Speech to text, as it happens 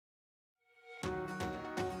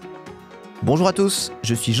Bonjour à tous,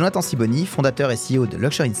 je suis Jonathan Siboni, fondateur et CEO de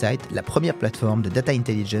Luxury Insight, la première plateforme de data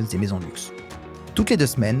intelligence des maisons de luxe. Toutes les 2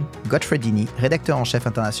 semaines, Godfrey Dini, rédacteur en chef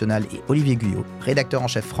international, et Olivier Guyot, rédacteur en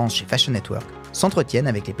chef France chez Fashion Network, s'entretiennent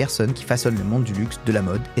avec les personnes qui façonnent le monde du luxe, de la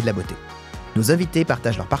mode et de la beauté. Nos invités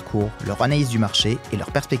partagent leur parcours, leur analyse du marché et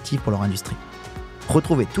leurs perspectives pour leur industrie.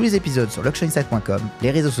 Retrouvez tous les épisodes sur luxuryinsight.com, les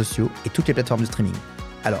réseaux sociaux et toutes les plateformes de streaming.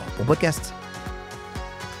 Alors, bon podcast.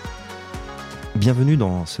 Bienvenue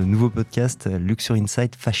dans ce nouveau podcast Luxury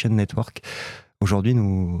Insight Fashion Network. Aujourd'hui,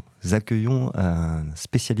 nous accueillons un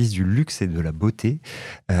spécialiste du luxe et de la beauté,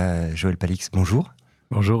 Joël Palix. Bonjour.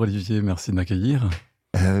 Bonjour Olivier, merci de m'accueillir.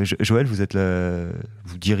 Joël,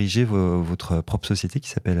 vous dirigez votre propre société qui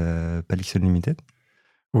s'appelle Palix Unlimited.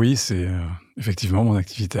 Oui, c'est effectivement mon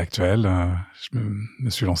activité actuelle. Je me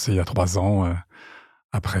suis lancé il y a 3 ans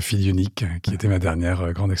après FeelUnique, qui était ma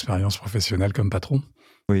dernière grande expérience professionnelle comme patron.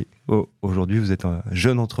 Oui, aujourd'hui vous êtes un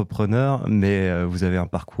jeune entrepreneur, mais vous avez un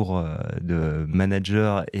parcours de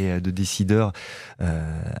manager et de décideur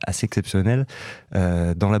assez exceptionnel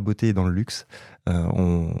dans la beauté et dans le luxe.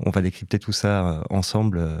 On va décrypter tout ça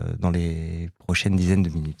ensemble dans les prochaines dizaines de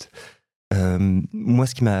minutes. Moi,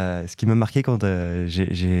 ce qui m'a marqué quand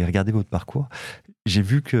j'ai regardé votre parcours, j'ai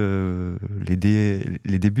vu que les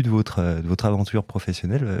débuts de votre aventure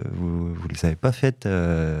professionnelle, vous les avez pas faites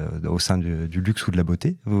au sein du luxe ou de la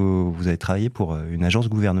beauté. Vous avez travaillé pour une agence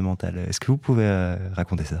gouvernementale. Est-ce que vous pouvez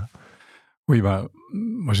raconter ça ? Oui,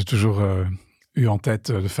 moi j'ai toujours eu en tête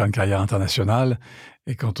de faire une carrière internationale.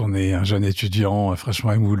 Et quand on est un jeune étudiant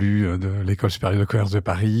fraîchement émoulu de l'École supérieure de commerce de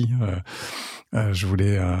Paris, je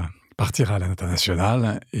voulais partir à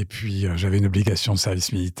l'international, et puis j'avais une obligation de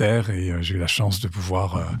service militaire et j'ai eu la chance de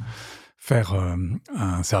pouvoir faire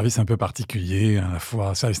un service un peu particulier, à la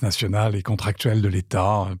fois service national et contractuel de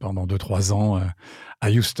l'État pendant 2-3 ans à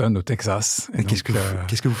Houston, au Texas. Et qu'est-ce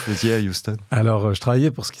que vous faisiez à Houston ? Alors, je travaillais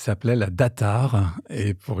pour ce qui s'appelait la DATAR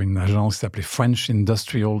et pour une agence qui s'appelait French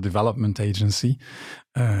Industrial Development Agency.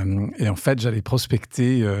 Et en fait, j'allais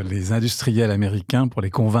prospecter les industriels américains pour les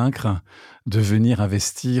convaincre de venir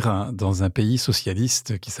investir dans un pays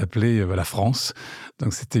socialiste qui s'appelait la France.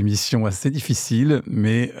 Donc, c'était une mission assez difficile,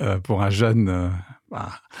 mais pour un jeune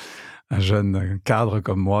cadre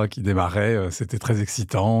comme moi qui démarrait, c'était très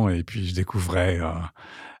excitant. Et puis, je découvrais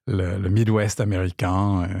le Midwest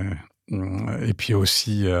américain et puis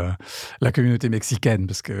aussi la communauté mexicaine,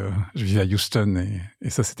 parce que je vivais à Houston et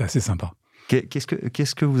ça, c'était assez sympa.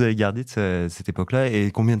 Qu'est-ce que vous avez gardé de cette époque-là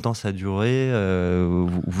et combien de temps ça a duré ?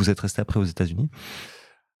 Vous êtes resté après aux États-Unis ?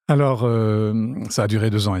 Alors, ça a duré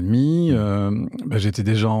 2 ans et demi. J'étais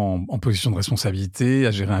déjà en position de responsabilité,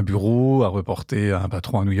 à gérer un bureau, à reporter à un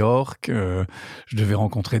patron à New York. Je devais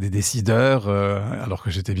rencontrer des décideurs, alors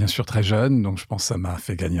que j'étais bien sûr très jeune. Donc, je pense que ça m'a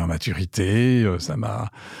fait gagner en maturité. Ça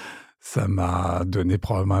m'a donné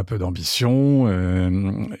probablement un peu d'ambition.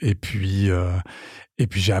 Et puis,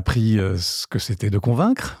 j'ai appris ce que c'était de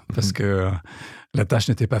convaincre, parce que la tâche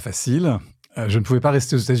n'était pas facile. Je ne pouvais pas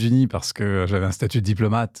rester aux États-Unis parce que j'avais un statut de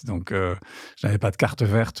diplomate, donc je n'avais pas de carte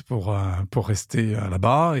verte pour rester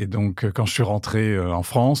là-bas. Et donc, quand je suis rentré en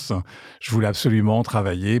France, je voulais absolument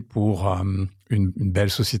travailler pour une belle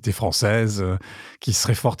société française qui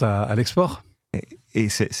serait forte à l'export. Et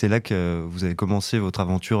c'est là que vous avez commencé votre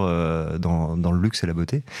aventure dans le luxe et la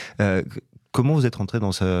beauté. Comment vous êtes rentré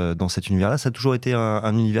dans cet univers-là ? Ça a toujours été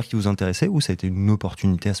un univers qui vous intéressait ou ça a été une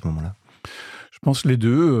opportunité à ce moment-là ? Je pense les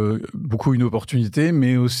deux, beaucoup une opportunité,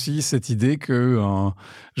 mais aussi cette idée que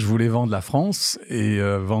je voulais vendre la France et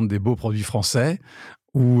vendre des beaux produits français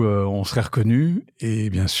où on serait reconnu. Et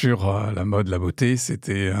bien sûr, la mode, la beauté,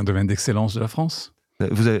 c'était un domaine d'excellence de la France.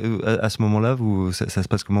 Vous avez, à ce moment-là, ça se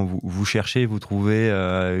passe comment ? Vous cherchez, vous trouvez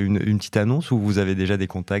une petite annonce ou vous avez déjà des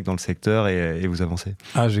contacts dans le secteur et vous avancez ?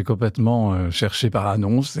 J'ai complètement cherché par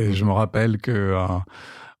annonce et je me rappelle que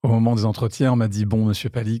au moment des entretiens, on m'a dit « Bon, monsieur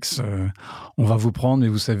Palix, on va vous prendre, mais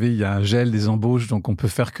vous savez, il y a un gel des embauches, donc on peut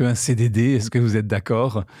faire qu'un CDD. Est-ce que vous êtes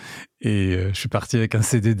d'accord ?» Et je suis parti avec un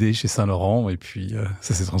CDD chez Saint-Laurent et puis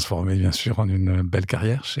ça s'est transformé, bien sûr, en une belle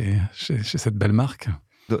carrière chez cette belle marque.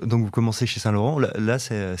 Donc vous commencez chez Saint-Laurent. Là,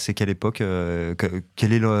 c'est quelle époque ?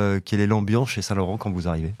 Quelle est l'ambiance chez Saint-Laurent quand vous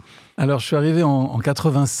arrivez ? Alors, je suis arrivé en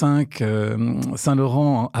 85.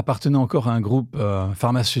 Saint-Laurent appartenait encore à un groupe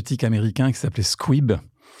pharmaceutique américain qui s'appelait Squibb.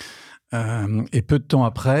 Et peu de temps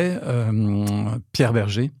après, Pierre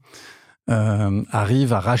Bergé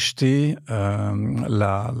arrive à racheter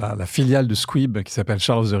la filiale de Squibb qui s'appelle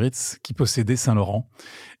Charles of the Ritz, qui possédait Saint-Laurent.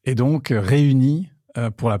 Et donc, réunit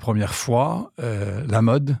pour la première fois la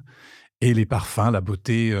mode et les parfums, la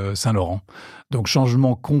beauté Saint-Laurent. Donc,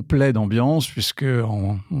 changement complet d'ambiance, puisque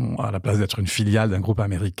à la place d'être une filiale d'un groupe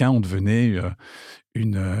américain, on devenait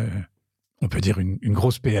on peut dire une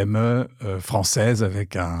grosse PME française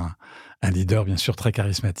avec un leader, bien sûr, très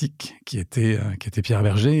charismatique, qui était Pierre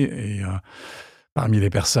Bergé. Et parmi les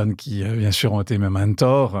personnes qui, bien sûr, ont été mes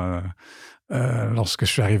mentors, lorsque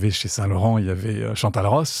je suis arrivé chez Saint-Laurent, il y avait Chantal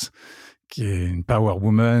Ross, qui est une power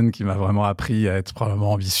woman, qui m'a vraiment appris à être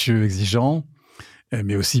probablement ambitieux, exigeant,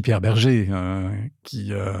 mais aussi Pierre Bergé,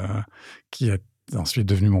 qui est ensuite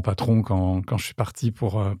devenu mon patron quand je suis parti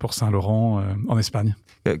pour Saint-Laurent en Espagne.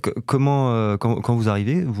 Quand vous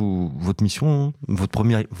arrivez, votre mission, votre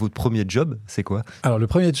premier job, c'est quoi? Alors, le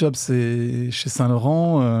premier job, c'est chez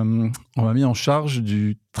Saint-Laurent. On m'a mis en charge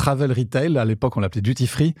du travel retail. À l'époque, on l'appelait duty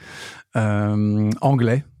free,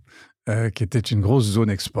 anglais, qui était une grosse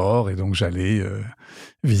zone export. Et donc, j'allais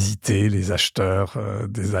visiter les acheteurs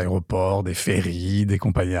des aéroports, des ferries, des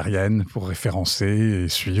compagnies aériennes pour référencer et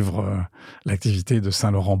suivre l'activité de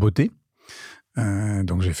Saint-Laurent Beauté.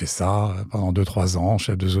 Donc, j'ai fait ça pendant 2-3 ans,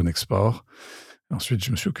 chef de zone export. Ensuite,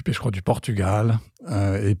 je me suis occupé, je crois, du Portugal.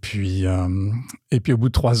 Et puis, au bout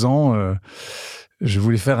de 3 ans, je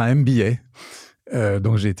voulais faire un MBA.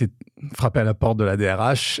 Donc, j'ai été frappé à la porte de la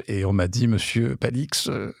DRH et on m'a dit, Monsieur Palix,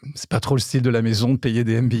 c'est pas trop le style de la maison de payer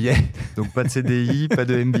des MBA. Donc, pas de CDI, pas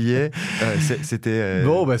de MBA. C'était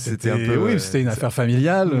c'était un peu... Oui, c'était une affaire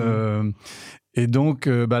familiale. Et donc,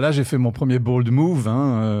 là, j'ai fait mon premier bold move.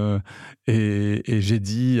 Et j'ai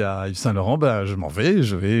dit à Yves Saint-Laurent, je m'en vais,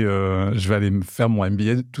 je vais aller me faire mon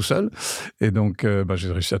MBA tout seul. Et donc,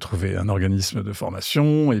 j'ai réussi à trouver un organisme de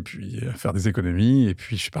formation et puis faire des économies. Et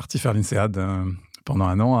puis, je suis parti faire l'INSEAD pendant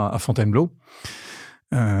 1 an à Fontainebleau.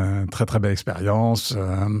 Très, très belle expérience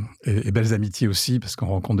et belles amitiés aussi, parce qu'on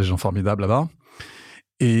rencontre des gens formidables là-bas.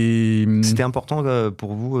 Et c'était important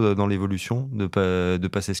pour vous dans l'évolution de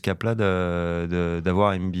passer ce cap-là,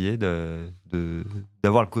 d'avoir un MBA,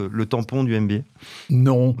 d'avoir le tampon du MBA?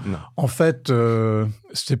 Non. En fait,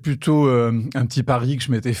 c'était plutôt un petit pari que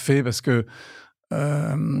je m'étais fait parce que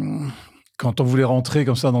quand on voulait rentrer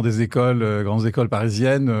comme ça dans des écoles, grandes écoles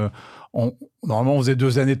parisiennes, normalement on faisait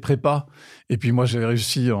 2 années de prépa. Et puis moi, j'avais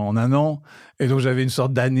réussi en 1 an. Et donc, j'avais une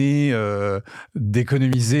sorte d'année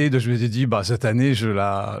d'économiser. Je me suis dit, cette année, je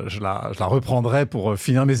la reprendrai pour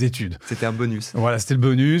finir mes études. C'était un bonus. Voilà, c'était le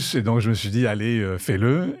bonus. Et donc, je me suis dit, allez,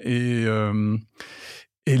 fais-le. Et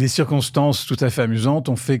les circonstances tout à fait amusantes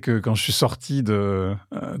ont fait que quand je suis sorti de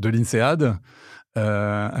l'INSEAD,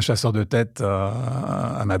 un chasseur de tête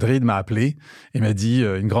à Madrid m'a appelé et m'a dit,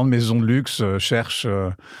 une grande maison de luxe cherche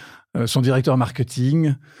son directeur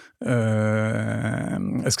marketing.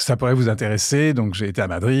 Est-ce que ça pourrait vous intéresser? Donc, j'ai été à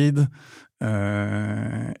Madrid.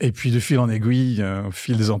 Et puis, de fil en aiguille, au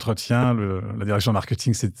fil des entretiens, la direction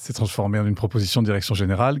marketing s'est transformée en une proposition de direction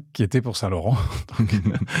générale qui était pour Saint-Laurent. Donc,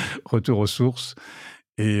 retour aux sources.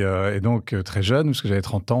 Et donc, très jeune, parce que j'avais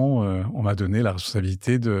 30 ans, on m'a donné la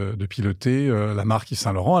responsabilité de piloter la marque Yves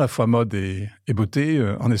Saint-Laurent, à la fois mode et beauté,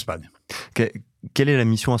 en Espagne. Quelle est la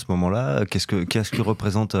mission à ce moment-là? Qu'est-ce que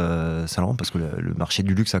représente Saint-Laurent? Parce que le marché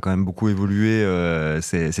du luxe a quand même beaucoup évolué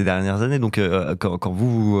ces dernières années. Donc, quand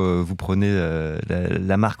vous prenez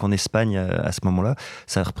la marque en Espagne à ce moment-là,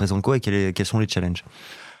 ça représente quoi et quels sont les challenges?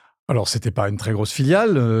 Alors, c'était pas une très grosse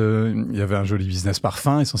filiale. Il y avait un joli business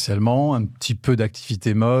parfum, essentiellement, un petit peu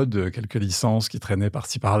d'activité mode, quelques licences qui traînaient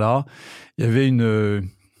par-ci par-là. Il y avait une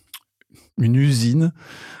usine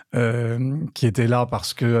qui était là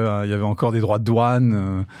parce qu'il y avait encore des droits de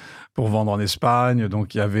douane pour vendre en Espagne.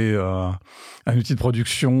 Donc, il y avait un outil de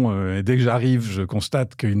production. Et dès que j'arrive, je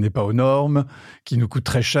constate qu'il n'est pas aux normes, qu'il nous coûte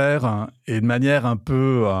très cher et de manière un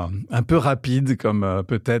peu rapide, comme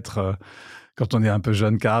peut-être... Quand on est un peu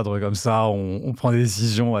jeune cadre comme ça, on prend des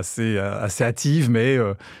décisions assez hâtives, mais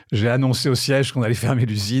j'ai annoncé au siège qu'on allait fermer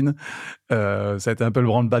l'usine. Ça a été un peu le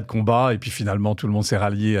branle-bas de combat, et puis finalement, tout le monde s'est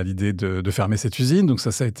rallié à l'idée de fermer cette usine. Donc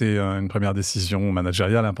ça a été une première décision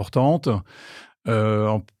managériale importante.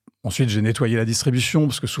 Ensuite, j'ai nettoyé la distribution,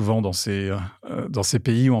 parce que souvent, dans ces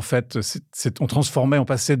pays où, en fait, on transformait, on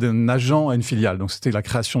passait d'un agent à une filiale. Donc, c'était la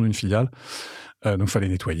création d'une filiale. Donc, il fallait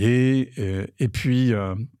nettoyer. Et puis,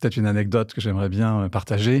 peut-être une anecdote que j'aimerais bien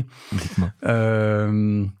partager. Dites-moi.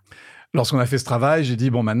 Lorsqu'on a fait ce travail, j'ai dit,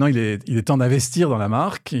 bon, maintenant, il est temps d'investir dans la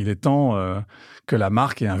marque. Il est temps que la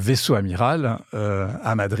marque ait un vaisseau amiral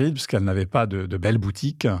à Madrid, puisqu'elle n'avait pas de belles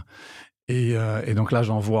boutiques. Et donc là,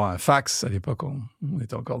 j'envoie un fax. À l'époque, on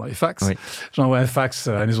était encore dans les fax. Oui. J'envoie un fax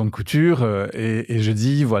à la maison de couture et je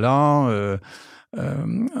dis, voilà...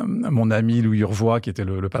 mon ami Louis Urvois, qui était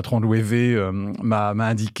le patron de l'OEV, m'a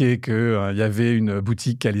indiqué qu'il y avait une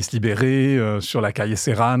boutique qui allait se libérer sur la calle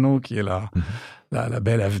Serrano, qui est la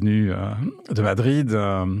belle avenue de Madrid.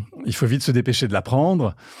 Il faut vite se dépêcher de la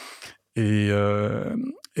prendre. Et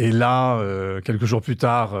là, quelques jours plus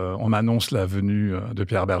tard, on m'annonce la venue de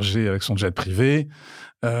Pierre Bergé avec son jet privé.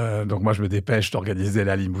 Donc moi, je me dépêche d'organiser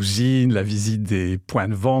la limousine, la visite des points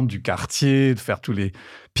de vente du quartier, de faire tous les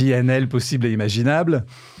PNL possibles et imaginables.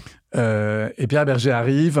 Et Pierre Bergé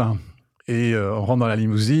arrive et on rentre dans la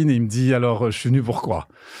limousine et il me dit « Alors, je suis venu pourquoi ?»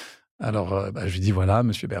 Alors, je lui dis « Voilà,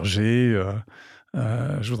 monsieur Bergé,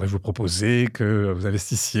 je voudrais vous proposer que vous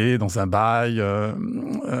investissiez dans un bail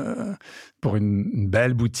pour une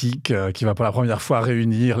belle boutique qui va pour la première fois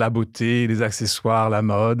réunir la beauté, les accessoires, la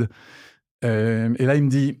mode. » Et là, il me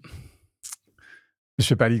dit «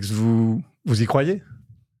 Monsieur Palix, vous y croyez ?»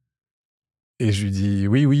 Et je lui dis «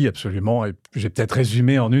 Oui, absolument. » Et j'ai peut-être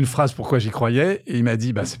résumé en une phrase pourquoi j'y croyais. Et il m'a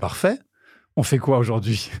dit « C'est parfait. On fait quoi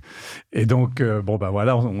aujourd'hui ?» Et donc,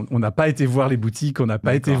 voilà, on n'a pas été voir les boutiques, on n'a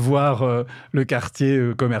pas été voir le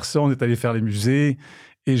quartier commerçant, on est allé faire les musées.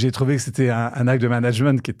 Et j'ai trouvé que c'était un acte de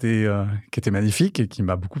management qui était magnifique et qui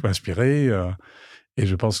m'a beaucoup inspiré. Et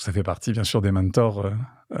je pense que ça fait partie, bien sûr, des mentors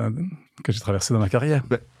que j'ai traversés dans ma carrière.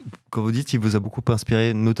 Quand vous dites qu'il vous a beaucoup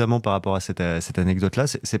inspiré, notamment par rapport à cette anecdote-là,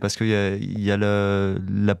 c'est parce qu'il y a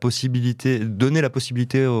la possibilité, donner la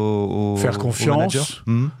possibilité au faire confiance.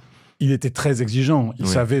 Il était très exigeant. Il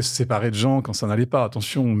savait se séparer de gens quand ça n'allait pas.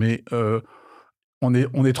 Attention, mais on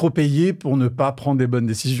est trop payé pour ne pas prendre des bonnes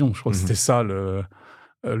décisions. Je crois que c'était ça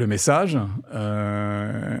le message.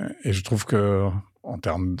 Et je trouve que en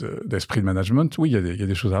termes d'esprit de management, oui, il y a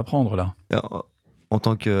des choses à apprendre là. En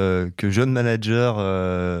tant que jeune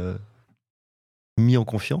manager mis en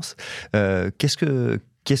confiance, qu'est-ce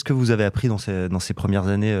que vous avez appris dans ces premières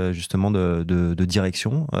années justement de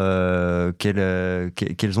direction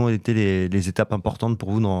quelles ont été les étapes importantes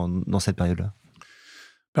pour vous dans cette période-là?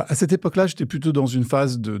 À cette époque-là, j'étais plutôt dans une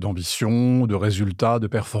phase d'ambition, de résultats, de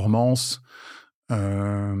performance.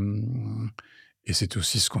 Et c'est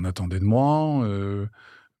aussi ce qu'on attendait de moi.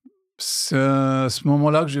 C'est à ce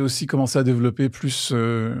moment-là que j'ai aussi commencé à développer plus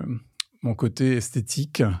mon côté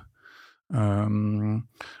esthétique.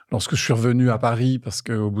 Lorsque je suis revenu à Paris, parce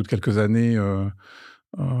qu'au bout de quelques années,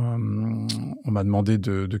 on m'a demandé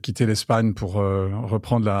de quitter l'Espagne pour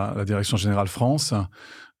reprendre la direction générale France,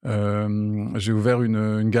 j'ai ouvert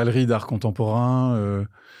une galerie d'art contemporain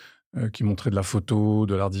qui montrait de la photo,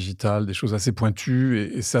 de l'art digital, des choses assez pointues.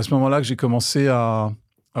 Et c'est à ce moment-là que j'ai commencé à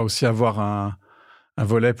aussi avoir un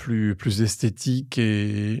volet plus esthétique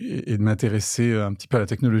et de m'intéresser un petit peu à la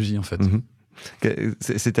technologie, en fait.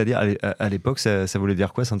 C'est-à-dire, à l'époque, ça voulait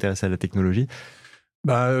dire quoi, s'intéresser à la technologie?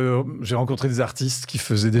 J'ai rencontré des artistes qui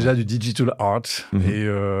faisaient déjà du digital art. Et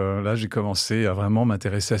là, j'ai commencé à vraiment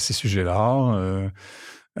m'intéresser à ces sujets-là.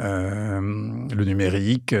 Le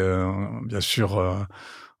numérique, bien sûr...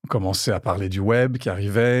 On commençait à parler du web qui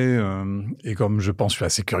arrivait, et comme je pense, je suis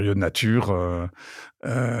assez curieux de nature,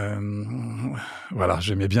 voilà,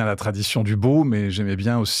 j'aimais bien la tradition du beau, mais j'aimais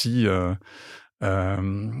bien aussi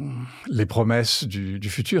les promesses du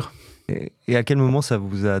futur. Et à quel moment ça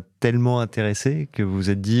vous a tellement intéressé que vous vous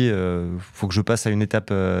êtes dit faut que je passe à une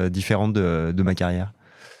étape différente de ma carrière?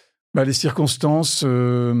 Les circonstances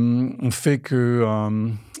ont fait que,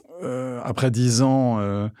 après 10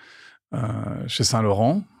 ans chez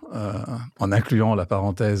Saint-Laurent, en incluant la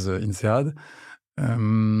parenthèse INSEAD, la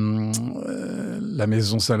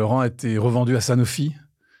maison Saint-Laurent a été revendue à Sanofi.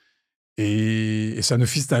 Et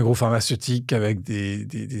Sanofi, c'était un gros pharmaceutique avec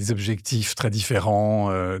des objectifs très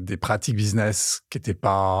différents, des pratiques business qui n'étaient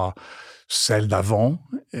pas celles d'avant.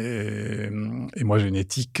 Et moi, j'ai une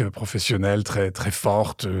éthique professionnelle très, très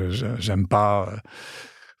forte. J'aime pas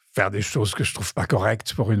faire des choses que je trouve pas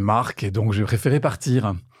correctes pour une marque. Et donc, j'ai préféré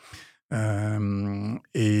partir.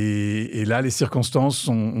 Et là, les circonstances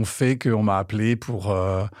ont fait qu'on m'a appelé pour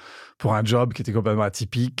un job qui était complètement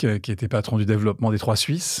atypique, qui était patron du développement des Trois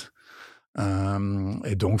Suisses.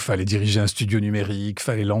 Et donc, il fallait diriger un studio numérique, il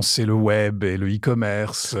fallait lancer le web et le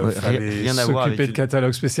e-commerce, il fallait s'occuper de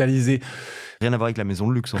catalogues spécialisés. Rien à voir avec la maison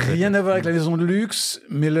de luxe, en fait. Rien à voir avec la maison de luxe,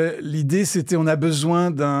 mais l'idée, c'était on a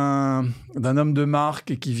besoin d'un homme de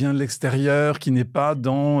marque qui vient de l'extérieur, qui n'est pas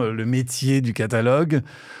dans le métier du catalogue,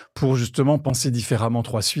 pour justement penser différemment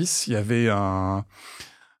Trois Suisses. Il y avait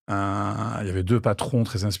deux patrons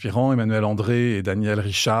très inspirants, Emmanuel André et Daniel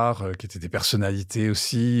Richard, qui étaient des personnalités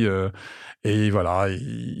aussi. Et voilà,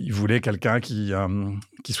 ils voulaient quelqu'un qui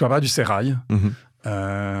soit pas du sérail.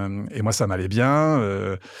 Et moi, ça m'allait bien.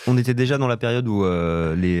 On était déjà dans la période où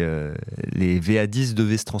les VA10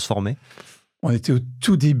 devaient se transformer. On était au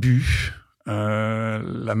tout début.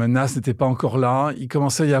 La menace n'était pas encore là. Il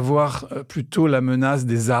commençait à y avoir plutôt la menace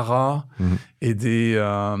des Zara et des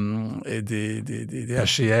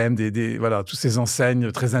H&M, voilà, toutes ces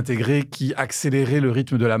enseignes très intégrées qui accéléraient le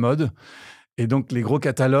rythme de la mode. Et donc, les gros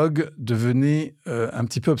catalogues devenaient un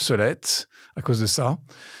petit peu obsolètes à cause de ça.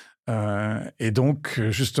 Et donc,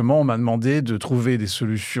 justement, on m'a demandé de trouver des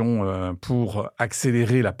solutions pour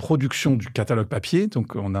accélérer la production du catalogue papier.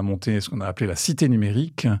 Donc, on a monté ce qu'on a appelé la cité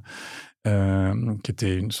numérique, qui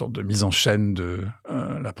était une sorte de mise en chaîne de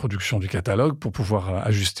la production du catalogue pour pouvoir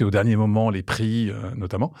ajuster au dernier moment les prix,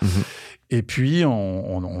 notamment. Et puis,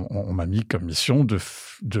 on m'a mis comme mission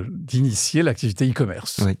d'initier l'activité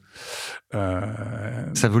e-commerce. Oui.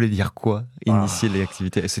 Ça voulait dire quoi, initier les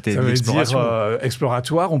activités? C'était ça une exploration. dire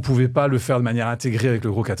exploratoire. On ne pouvait pas le faire de manière intégrée avec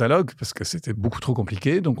le gros catalogue parce que c'était beaucoup trop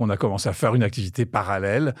compliqué. Donc, on a commencé à faire une activité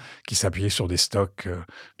parallèle qui s'appuyait sur des stocks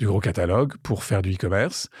du gros catalogue pour faire du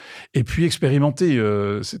e-commerce. Et puis, expérimenter.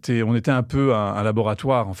 On était un peu un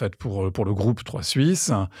laboratoire, en fait, pour le groupe 3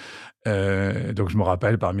 Suisses. Donc, je me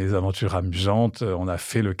rappelle, parmi les aventures amusantes, on a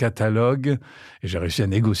fait le catalogue et j'ai réussi à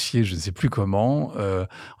négocier, je ne sais plus comment.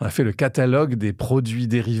 On a fait le catalogue des produits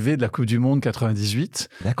dérivés de la Coupe du Monde 98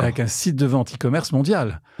 avec un site de vente e-commerce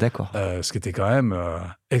mondial. D'accord. Ce qui était quand même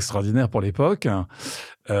extraordinaire pour l'époque.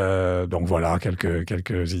 Donc voilà,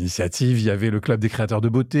 quelques initiatives. Il y avait le Club des créateurs de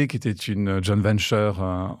beauté qui était une joint venture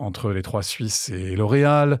entre les 3 Suisses et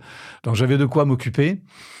L'Oréal. Donc j'avais de quoi m'occuper.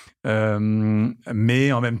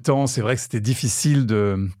 Mais en même temps, c'est vrai que c'était difficile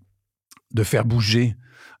de faire bouger.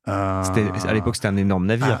 À l'époque, c'était un énorme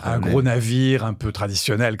navire. Un gros navire, un peu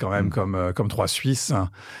traditionnel quand même, comme 3 Suisses.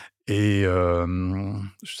 Et je ne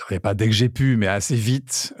savais pas dès que j'ai pu, mais assez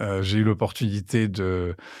vite, j'ai eu l'opportunité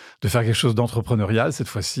de faire quelque chose d'entrepreneurial cette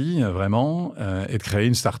fois-ci, vraiment, et de créer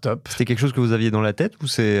une start-up. C'était quelque chose que vous aviez dans la tête ou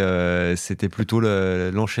c'était plutôt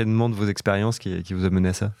l'enchaînement de vos expériences qui vous a mené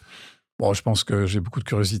à ça? Bon, je pense que j'ai beaucoup de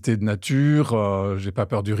curiosité de nature, j'ai pas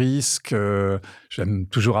peur du risque, j'aime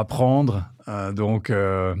toujours apprendre. Donc,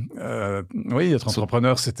 oui, être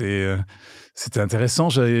entrepreneur, c'était intéressant.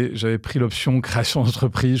 J'avais pris l'option création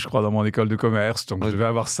d'entreprise, je crois, dans mon école de commerce. Donc, je devais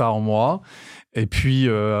avoir ça en moi. Et puis,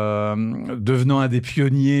 devenant un des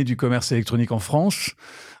pionniers du commerce électronique en France,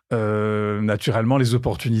 naturellement, les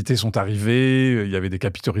opportunités sont arrivées. Il y avait des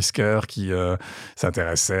capitaux risqueurs qui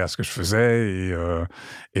s'intéressaient à ce que je faisais.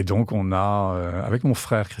 Et donc, on a, avec mon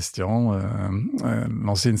frère Christian,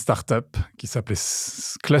 lancé une start-up qui s'appelait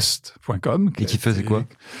Clust.com. Et qui faisait quoi?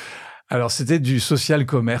 Alors, c'était du social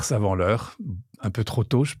commerce avant l'heure. Un peu trop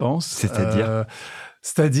tôt, je pense.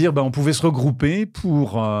 C'est-à-dire, on pouvait se regrouper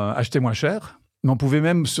pour acheter moins cher. Mais on pouvait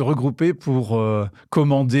même se regrouper pour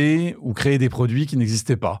commander ou créer des produits qui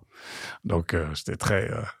n'existaient pas. Donc, c'était très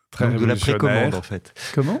donc de la précommande, en fait.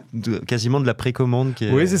 Comment? Quasiment de la précommande qui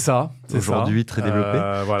est, oui, c'est ça. Aujourd'hui très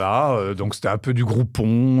développée. Voilà, donc c'était un peu du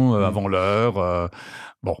groupon avant l'heure.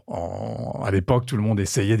 Bon, à l'époque, tout le monde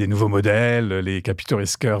essayait des nouveaux modèles. Les capitaux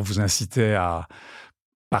risqueurs vous incitaient à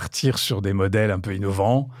partir sur des modèles un peu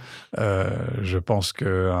innovants. Je pense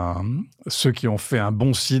que ceux qui ont fait un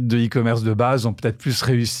bon site de e-commerce de base ont peut-être plus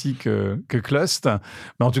réussi que Clust.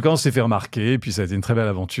 Mais en tout cas, on s'est fait remarquer. Et puis, ça a été une très belle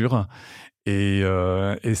aventure. Et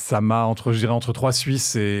ça m'a, entre 3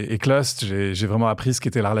 Suisses et Clust, j'ai vraiment appris ce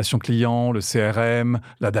qu'était la relation client, le CRM,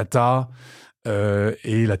 la data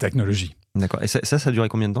et la technologie. D'accord. Et ça a duré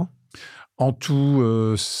combien de temps? En tout,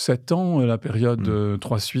 7 ans, la période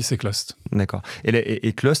 3 Suisses et Clust. D'accord.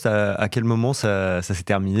 Et Clust, à quel moment ça s'est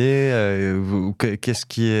terminé?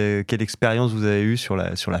 Quelle expérience vous avez eue sur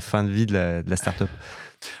la fin de vie de la start-up?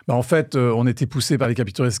 En fait, on était poussé par les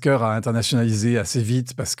capitaux risqueurs à internationaliser assez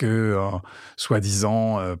vite parce que,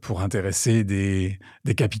 soi-disant, pour intéresser des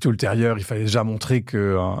capitaux ultérieurs, il fallait déjà montrer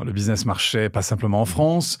que le business marchait pas simplement en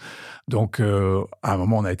France. Donc, à un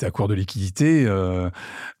moment, on a été à court de liquidité.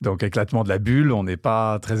 Donc, éclatement de la bulle, on n'est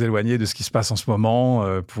pas très éloigné de ce qui se passe en ce moment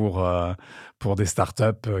pour des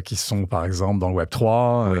startups qui sont, par exemple, dans le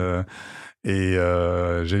Web3. Oui. Et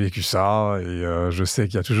j'ai vécu ça, et je sais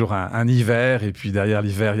qu'il y a toujours un hiver, et puis derrière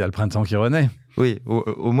l'hiver, il y a le printemps qui renaît. Oui,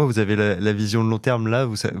 au moins vous avez la vision de long terme là,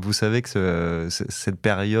 vous savez que cette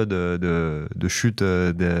période de chute,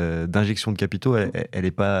 d'injection de capitaux, elle est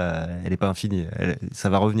pas infinie, ça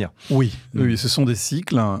va revenir. Oui, ce sont des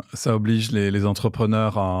cycles, ça oblige les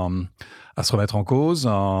entrepreneurs à se remettre en cause,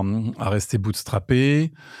 à rester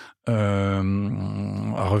bootstrappés,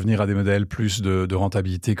 à revenir à des modèles plus de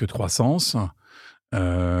rentabilité que de croissance.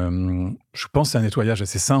 Je pense que c'est un nettoyage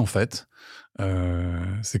assez sain, en fait.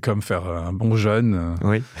 C'est comme faire un bon jeûne.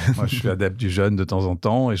 Oui. Moi, je suis adepte du jeûne de temps en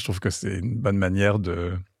temps, et je trouve que c'est une bonne manière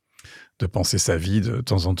de penser sa vie, de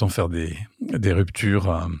temps en temps faire des des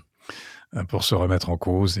ruptures pour se remettre en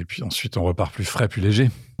cause. Et puis ensuite, on repart plus frais, plus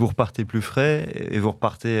léger. Vous repartez plus frais et vous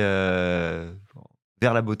repartez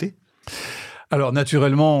vers la beauté? Alors,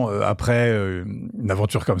 naturellement, après une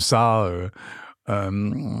aventure comme ça,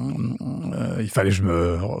 il fallait que je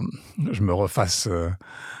me refasse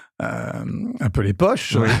un peu les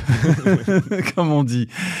poches, oui. Comme on dit.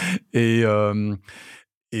 Et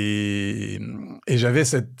j'avais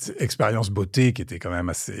cette expérience beauté qui était quand même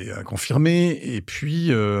assez confirmée, et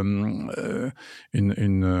puis une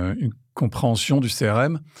compréhension du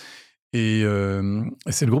CRM. Et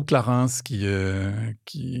c'est le groupe Clarins qui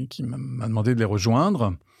m'a demandé de les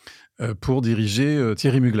rejoindre pour diriger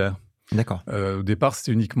Thierry Mugler. D'accord. Au départ,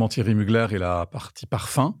 c'était uniquement Thierry Mugler et la partie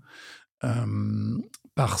parfum,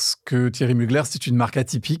 parce que Thierry Mugler, c'est une marque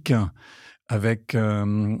atypique avec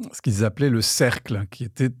ce qu'ils appelaient le cercle, qui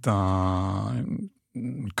était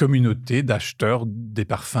une communauté d'acheteurs des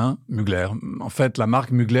parfums Mugler. En fait, la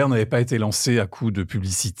marque Mugler n'avait pas été lancée à coup de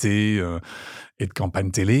publicité et de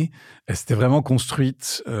campagne télé. Elle s'était vraiment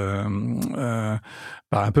construite un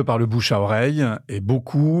peu par le bouche à oreille et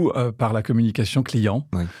beaucoup par la communication client.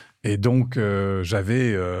 Oui. Et donc,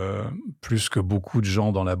 j'avais, plus que beaucoup de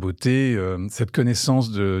gens dans la beauté, cette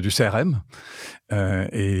connaissance du CRM.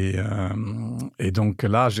 Et donc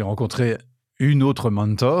là, j'ai rencontré une autre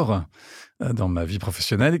mentor dans ma vie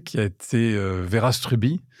professionnelle qui a été Vera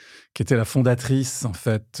Struby, qui était la fondatrice, en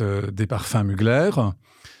fait, des parfums Mugler,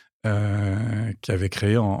 qui avait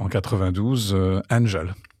créé en 92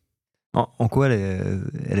 Angel. En quoi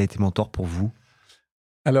elle a été mentor pour vous?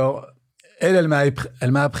 Alors, elle m'a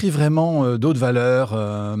appris vraiment d'autres valeurs,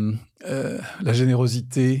 la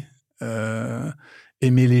générosité,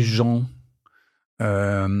 aimer les gens,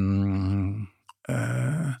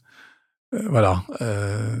 voilà.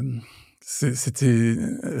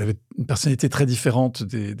 Elle avait une personnalité très différente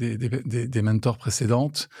des mentors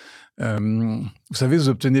précédentes. Vous savez, vous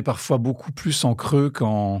obtenez parfois beaucoup plus en creux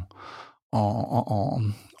qu'en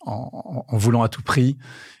voulant à tout prix.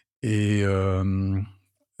 Et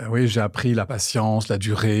oui, j'ai appris la patience, la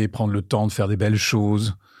durée, prendre le temps de faire des belles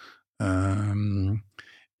choses.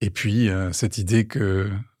 Et puis, cette idée que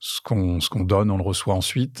ce qu'on donne, on le reçoit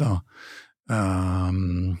ensuite.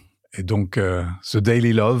 Et donc, ce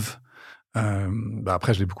daily love,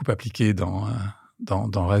 après, je l'ai beaucoup appliqué dans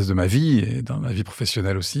le reste de ma vie et dans ma vie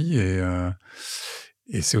professionnelle aussi.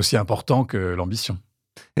 Et c'est aussi important que l'ambition.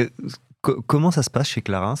 Comment ça se passe chez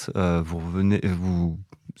Clarins? Vous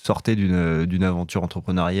sortez d'une aventure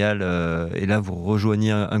entrepreneuriale et là vous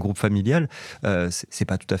rejoignez un groupe familial. C'est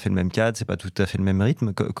pas tout à fait le même cadre, c'est pas tout à fait le même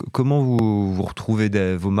rythme. Comment vous retrouvez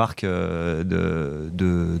vos marques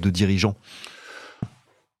de dirigeants?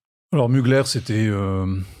 Alors Mugler, c'était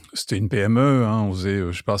une PME, hein, on faisait,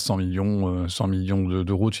 je sais pas, 100 millions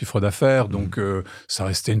d'euros de chiffre d'affaires, donc ça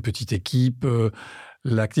restait une petite équipe.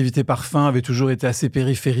 L'activité parfum avait toujours été assez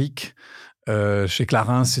périphérique. Chez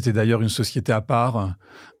Clarins, c'était d'ailleurs une société à part.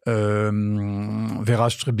 Vera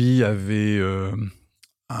Struby avait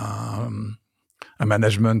un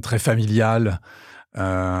management très familial,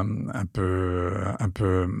 un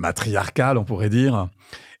peu matriarcal, on pourrait dire.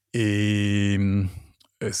 Et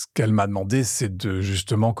ce qu'elle m'a demandé, c'est de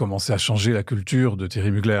justement commencer à changer la culture de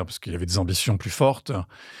Thierry Mugler, parce qu'il y avait des ambitions plus fortes,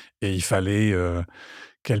 et il fallait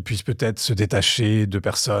qu'elle puisse peut-être se détacher de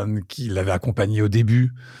personnes qui l'avaient accompagnée au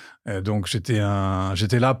début. Donc j'étais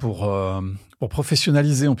là pour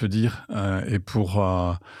professionnaliser, on peut dire, et pour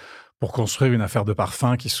construire une affaire de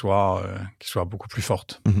parfum qui soit beaucoup plus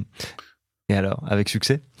forte. Et alors, avec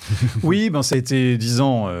succès? Oui, ça a été 10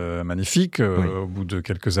 ans magnifiques. Oui. Au bout de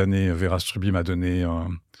quelques années, Vera Struby m'a donné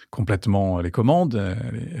complètement les commandes.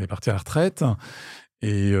 Elle est partie à la retraite.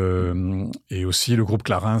 Et aussi, le groupe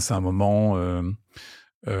Clarins, à un moment,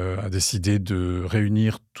 a décidé de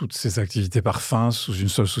réunir toutes ses activités parfums sous une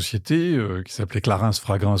seule société qui s'appelait Clarins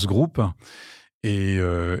Fragrance Group. Et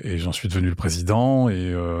j'en suis devenu le président.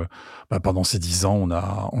 Et pendant ces 10 ans,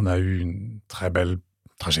 on a eu une très belle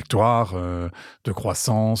trajectoire de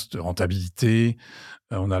croissance, de rentabilité.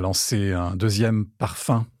 On a lancé un deuxième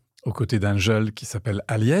parfum aux côtés d'Angel qui s'appelle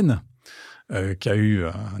Alien, qui a eu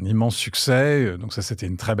un immense succès. Donc ça, c'était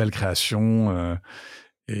une très belle création.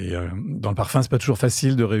 Et dans le parfum, c'est pas toujours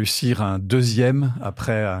facile de réussir un deuxième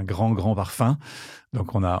après un grand parfum.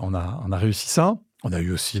 Donc on a réussi ça. On a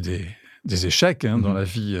eu aussi des échecs dans la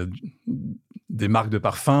vie des marques de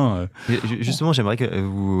parfums. Justement, j'aimerais que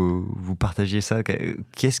vous partagiez ça.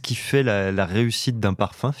 Qu'est-ce qui fait la réussite d'un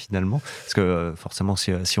parfum finalement? Parce que forcément,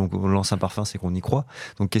 si on lance un parfum, c'est qu'on y croit.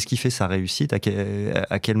 Donc, qu'est-ce qui fait sa réussite? À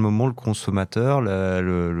quel moment le consommateur,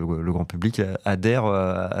 le grand public adhère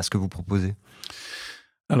à ce que vous proposez?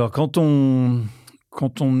 Alors, quand on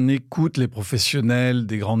écoute les professionnels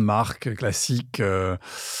des grandes marques classiques,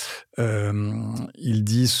 ils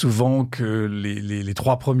disent souvent que les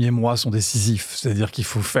 3 premiers mois sont décisifs. C'est-à-dire qu'il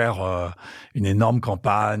faut faire une énorme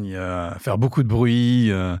campagne, faire beaucoup de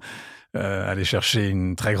bruit, aller chercher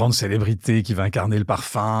une très grande célébrité qui va incarner le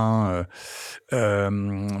parfum,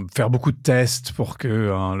 faire beaucoup de tests pour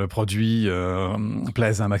que le produit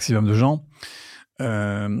plaise à un maximum de gens.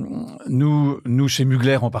 Nous, chez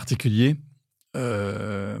Mugler en particulier,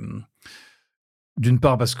 d'une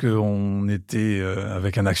part parce qu'on était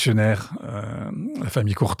avec un actionnaire, la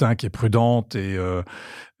famille Courtin, qui est prudente et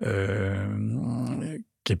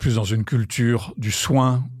qui est plus dans une culture du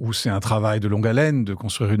soin, où c'est un travail de longue haleine de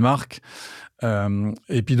construire une marque.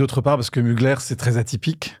 Et puis d'autre part parce que Mugler, c'est très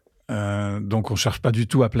atypique, donc on ne cherche pas du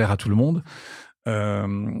tout à plaire à tout le monde.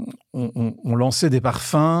 On lançait des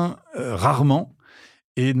parfums rarement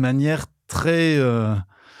et de manière très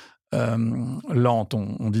lente.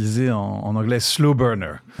 On disait en anglais slow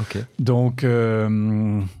burner. Okay. Donc,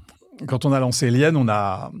 quand on a lancé Alien,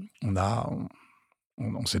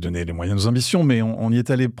 on s'est donné les moyens de nos ambitions, mais on y est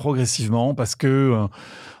allé progressivement parce que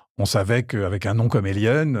on savait qu'avec un nom comme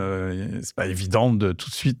Alien, c'est pas évident de tout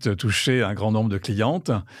de suite toucher un grand nombre de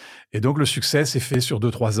clientes. Et donc, le succès s'est fait sur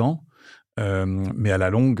 2-3 ans. Mais à la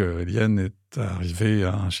longue, Alien est arrivé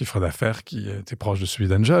à un chiffre d'affaires qui était proche de celui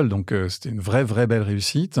d'Angel. Donc, c'était une vraie belle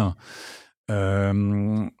réussite.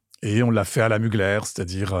 Et on l'a fait à la Mugler,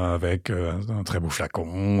 c'est-à-dire avec un très beau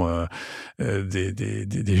flacon,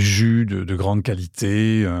 des jus de grande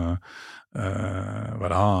qualité,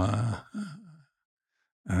 voilà,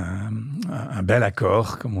 un bel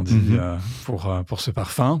accord, comme on dit, pour ce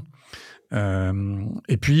parfum.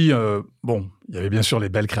 Et puis, il y avait bien sûr les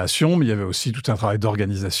belles créations, mais il y avait aussi tout un travail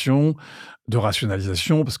d'organisation, de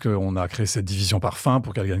rationalisation, parce qu'on a créé cette division parfum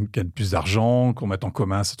pour qu'elle gagne plus d'argent, qu'on mette en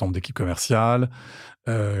commun un certain nombre d'équipes commerciales,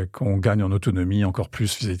 qu'on gagne en autonomie encore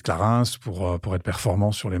plus vis-à-vis de Clarins pour être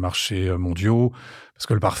performant sur les marchés mondiaux, parce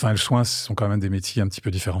que le parfum et le soin, ce sont quand même des métiers un petit peu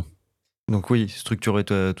différents. Donc oui, structurer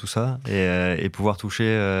tout ça et pouvoir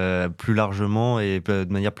toucher plus largement et de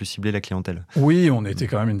manière plus ciblée la clientèle. Oui, on était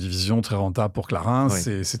quand même une division très rentable pour Clarins, Oui.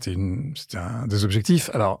 et c'était un des objectifs.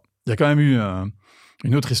 Alors, il y a quand même eu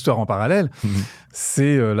une autre histoire en parallèle,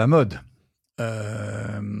 c'est la mode.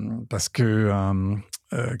 Parce que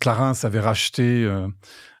Clarins avait racheté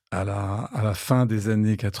à la fin des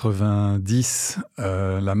années 90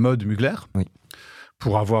 la mode Mugler. Oui.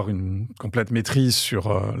 Pour avoir une complète maîtrise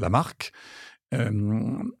sur la marque.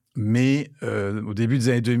 Mais au début des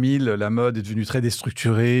années 2000, la mode est devenue très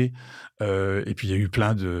déstructurée. Et puis, il y a eu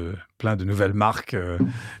plein de nouvelles marques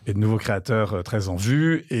et de nouveaux créateurs très en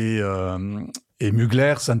vue. Et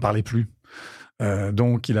Mugler, ça ne parlait plus.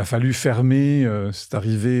 Donc, il a fallu fermer. C'est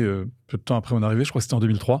arrivé peu de temps après mon arrivée, je crois que c'était en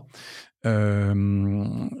 2003.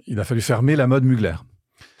 Il a fallu fermer la mode Mugler.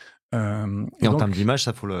 Et en termes d'image,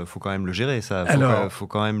 ça, faut quand même le gérer. Ça, faut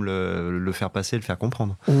quand même le faire passer, le faire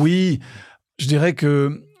comprendre. Oui, je dirais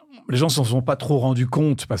que les gens ne s'en sont pas trop rendus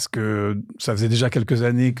compte parce que ça faisait déjà quelques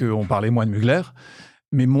années qu'on parlait moins de Mugler.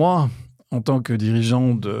 Mais moi, en tant que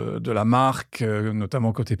dirigeant de la marque,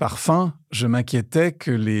 notamment côté parfum, je m'inquiétais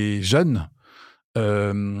que les jeunes,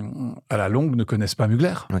 à la longue, ne connaissent pas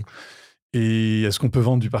Mugler. Oui. Et est-ce qu'on peut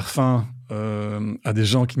vendre du parfum à des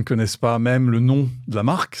gens qui ne connaissent pas même le nom de la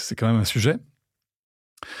marque? C'est quand même un sujet.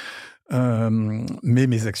 Mais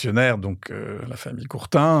mes actionnaires, donc la famille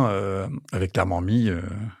Courtin, avaient clairement mis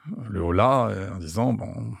le haut là en disant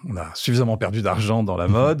on a suffisamment perdu d'argent dans la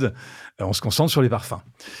mode, on se concentre sur les parfums.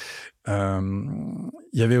 Il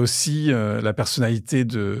y avait aussi la personnalité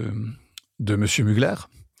de Monsieur Mugler,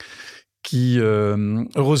 qui,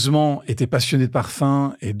 heureusement, était passionné de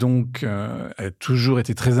parfum et donc a toujours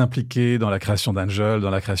été très impliqué dans la création d'Angel,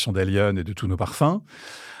 dans la création d'Alien et de tous nos parfums,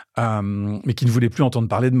 mais qui ne voulait plus entendre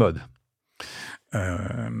parler de mode.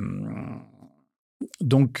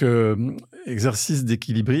 Donc, exercice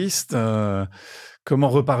d'équilibriste, comment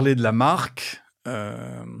reparler de la marque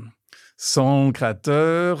sans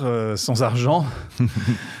créateur, sans argent.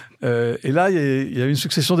 Et là, il y a une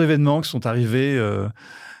succession d'événements qui sont arrivés.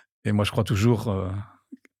 Et moi, je crois toujours à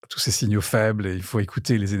tous ces signaux faibles et il faut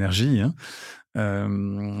écouter les énergies.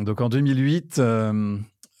 Donc, en 2008,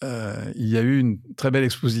 il y a eu une très belle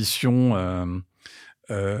exposition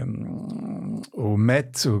au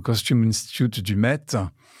Met, au Costume Institute du Met,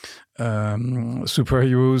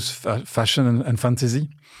 Superheroes, Fashion and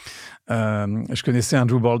Fantasy. Je connaissais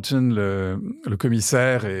Andrew Bolton, le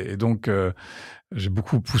commissaire, et donc j'ai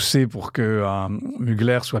beaucoup poussé pour que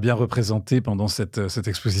Mugler soit bien représenté pendant cette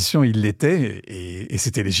exposition. Il l'était, et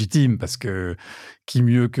c'était légitime, parce que qui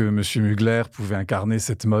mieux que Monsieur Mugler pouvait incarner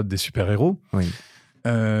cette mode des super-héros. Oui.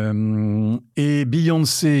 Et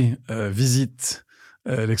Beyoncé visite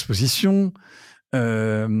l'exposition,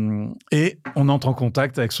 et on entre en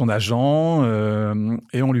contact avec son agent,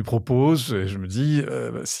 et on lui propose, et je me dis,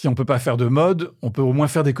 si on peut pas faire de mode, on peut au moins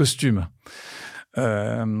faire des costumes.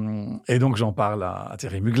 Et donc j'en parle à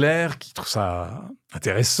Thierry Mugler, qui trouve ça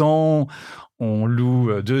intéressant. On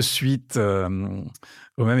loue 2 suites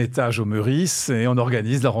au même étage au Meurice, et on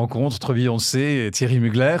organise la rencontre entre Beyoncé et Thierry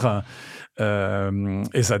Mugler.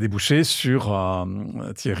 Et ça a débouché sur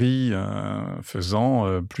Thierry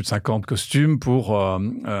faisant plus de 50 costumes pour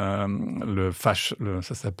ça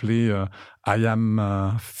s'appelait I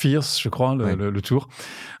Am Fierce, je crois, le tour,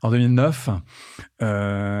 en 2009.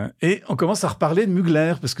 Et on commence à reparler de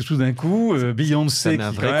Mugler, parce que tout d'un coup, Beyoncé,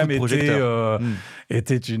 qui quand même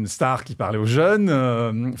était une star qui parlait aux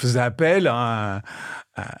jeunes, faisait appel à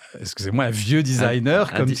un vieux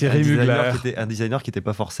designer comme Thierry Mugler. Un designer qui n'était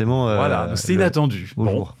pas forcément... voilà, c'est inattendu.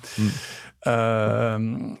 Bon.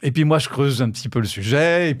 Et puis moi, je creuse un petit peu le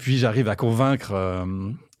sujet, et puis j'arrive à convaincre...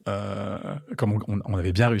 comme on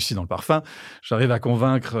avait bien réussi dans le parfum, j'arrive à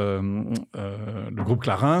convaincre le groupe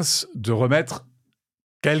Clarins de remettre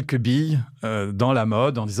quelques billes dans la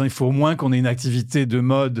mode, en disant il faut au moins qu'on ait une activité de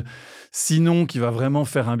mode, sinon qui va vraiment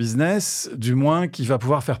faire un business, du moins qui va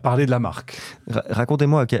pouvoir faire parler de la marque.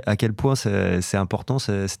 Racontez-moi à quel point c'est important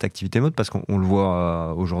cette activité mode, parce qu'on le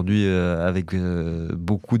voit aujourd'hui avec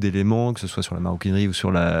beaucoup d'éléments, que ce soit sur la maroquinerie ou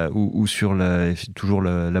sur toujours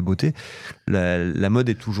la beauté. La mode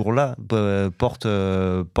est toujours là, porte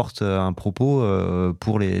un propos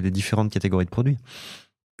pour les différentes catégories de produits.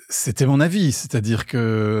 C'était mon avis, c'est-à-dire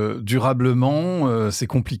que durablement, c'est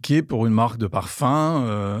compliqué pour une marque de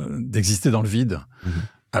parfum d'exister dans le vide. Mmh.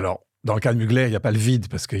 Alors, dans le cas de Mugler, il n'y a pas le vide,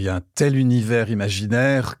 parce qu'il y a un tel univers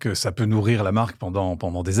imaginaire que ça peut nourrir la marque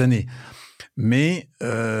pendant des années. Mais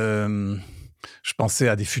je pensais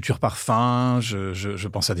à des futurs parfums, je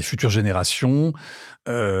pensais à des futures générations.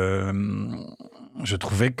 Je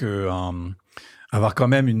trouvais que... avoir quand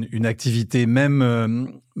même une activité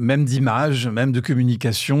même d'image, même de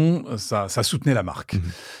communication, ça soutenait la marque. Mmh.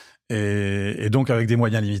 Et donc, avec des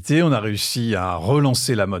moyens limités, on a réussi à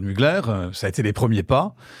relancer la mode Mugler. Ça a été les premiers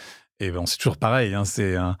pas. Et bon, c'est toujours pareil, hein,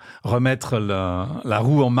 remettre la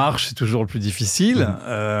roue en marche, c'est toujours le plus difficile.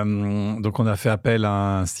 Mmh. Donc, on a fait appel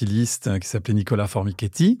à un styliste qui s'appelait Nicolas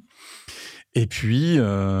Formichetti. Et puis,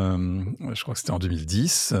 je crois que c'était en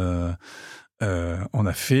 2010... on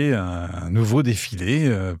a fait un nouveau défilé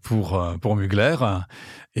pour Mugler,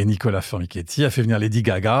 et Nicolas Formichetti a fait venir Lady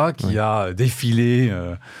Gaga, qui a défilé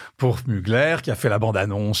pour Mugler, qui a fait la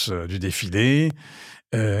bande-annonce du défilé,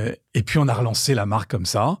 et puis on a relancé la marque comme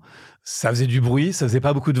ça. Ça faisait du bruit, ça faisait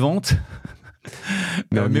pas beaucoup de ventes,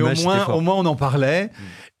 mais au moins on en parlait.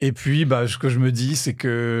 Et puis ce que je me dis, c'est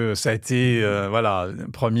que ça a été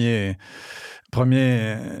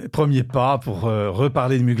premier pas pour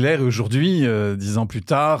reparler de Mugler. Et aujourd'hui, 10 ans plus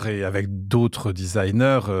tard, et avec d'autres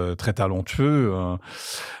designers très talentueux,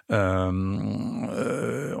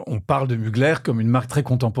 on parle de Mugler comme une marque très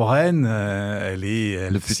contemporaine.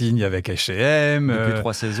 Elle signe avec H&M. Depuis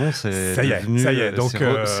 3 saisons, ça y est. Donc,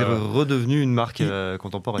 c'est redevenu une marque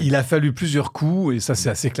contemporaine. Il a fallu plusieurs coups, et ça c'est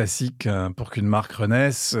assez classique pour qu'une marque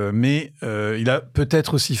renaisse. Mais il a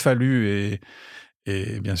peut-être aussi fallu,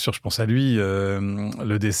 et bien sûr, je pense à lui,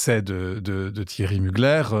 le décès de Thierry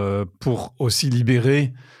Mugler, pour aussi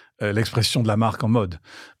libérer l'expression de la marque en mode.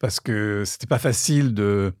 Parce que c'était pas facile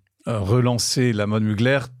de relancer la mode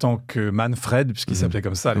Mugler tant que Manfred, puisqu'il s'appelait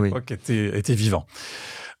comme ça à l'époque, était vivant.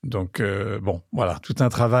 Donc, voilà, tout un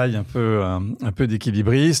travail un peu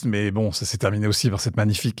d'équilibriste, mais bon, ça s'est terminé aussi par cette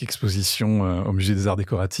magnifique exposition au Musée des Arts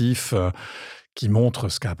Décoratifs qui montre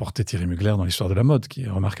ce qu'a apporté Thierry Mugler dans l'histoire de la mode, qui est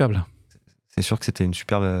remarquable. C'est sûr que c'était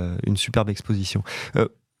une superbe exposition.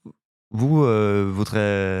 Vous, votre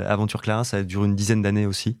aventure Clarins, ça dure une dizaine d'années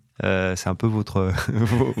aussi. C'est un peu votre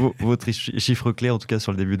chiffre clé, en tout cas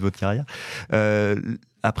sur le début de votre carrière.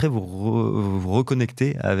 Après, vous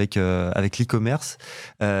reconnectez avec l'e-commerce.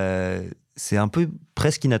 C'est un peu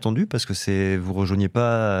presque inattendu, parce que vous rejoignez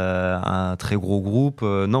pas un très gros groupe.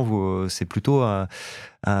 Non, c'est plutôt un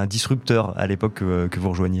disrupteur à l'époque que vous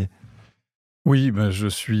rejoignez. Oui, je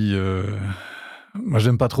suis... moi,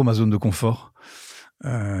 j'aime pas trop ma zone de confort.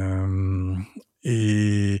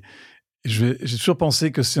 Et j'ai toujours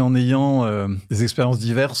pensé que c'est en ayant des expériences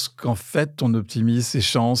diverses qu'en fait, on optimise ses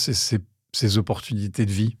chances et ses opportunités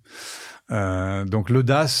de vie. Donc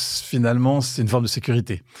l'audace, finalement, c'est une forme de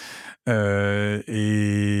sécurité.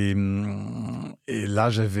 Et là,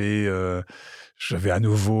 j'avais à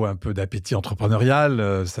nouveau un peu d'appétit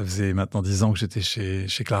entrepreneurial. Ça faisait maintenant 10 ans que j'étais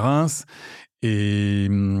chez Clarins. Et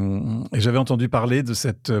j'avais entendu parler de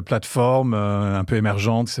cette plateforme un peu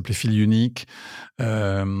émergente qui s'appelait FeelUnique. Et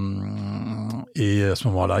à ce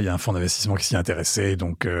moment-là, il y a un fonds d'investissement qui s'y intéressait.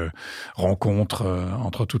 Donc, rencontre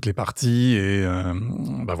entre toutes les parties. Et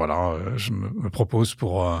je me propose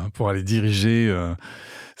pour aller diriger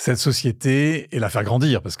cette société et la faire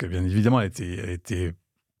grandir. Parce que, bien évidemment, elle était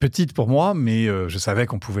petite pour moi, mais je savais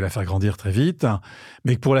qu'on pouvait la faire grandir très vite.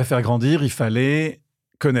 Mais que pour la faire grandir, il fallait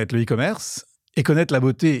connaître le e-commerce et connaître la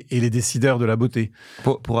beauté et les décideurs de la beauté.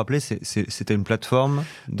 Pour rappeler, c'était une plateforme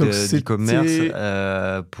d'e-commerce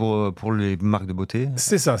pour les marques de beauté.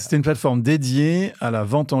 C'est ça, c'était une plateforme dédiée à la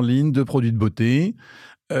vente en ligne de produits de beauté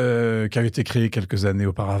qui avait été créée quelques années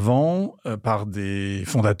auparavant par des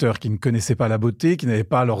fondateurs qui ne connaissaient pas la beauté, qui n'avaient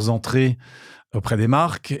pas leurs entrées auprès des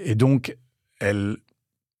marques. Et donc, elle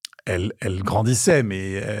grandissait,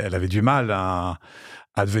 mais elle avait du mal à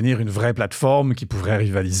devenir une vraie plateforme qui pourrait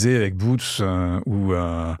rivaliser avec Boots ou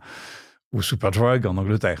Superdrug en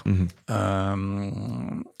Angleterre.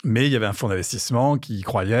 Mais il y avait un fonds d'investissement qui y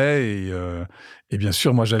croyait et bien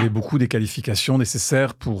sûr, moi, j'avais beaucoup des qualifications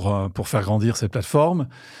nécessaires pour faire grandir cette plateforme.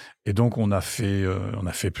 Et donc, on a fait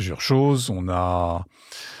plusieurs choses. On a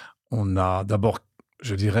d'abord,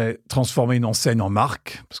 je dirais, transformer une enseigne en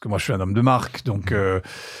marque, parce que moi, je suis un homme de marque, donc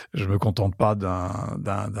je me contente pas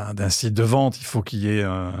d'un site de vente. Il faut qu'il y ait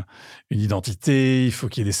une identité, il faut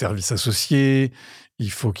qu'il y ait des services associés,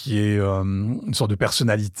 il faut qu'il y ait une sorte de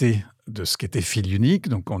personnalité de ce qu'était FeelUnique.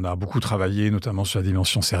 Donc, on a beaucoup travaillé, notamment sur la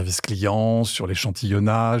dimension service client, sur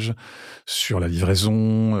l'échantillonnage, sur la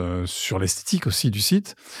livraison, sur l'esthétique aussi du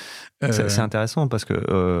site. C'est intéressant parce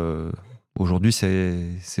que aujourd'hui,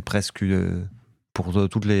 c'est presque... pour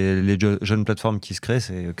toutes les jeunes plateformes qui se créent,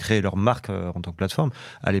 c'est créer leur marque en tant que plateforme.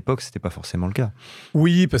 À l'époque, c'était pas forcément le cas.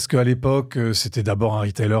 Oui, parce qu'à l'époque, c'était d'abord un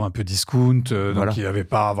retailer un peu discount, donc il n'y avait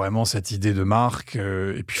pas vraiment cette idée de marque.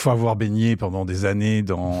 Et puis, il faut avoir baigné pendant des années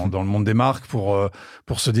dans le monde des marques pour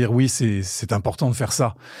se dire, oui, c'est important de faire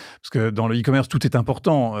ça. Parce que dans le e-commerce, tout est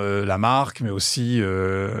important. La marque, mais aussi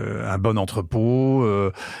un bon entrepôt,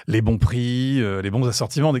 les bons prix, les bons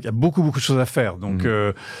assortiments. Donc, il y a beaucoup, beaucoup de choses à faire. Donc,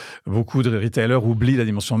 beaucoup de retailers oublient la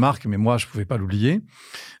dimension marque, mais moi, je ne pouvais pas l'oublier.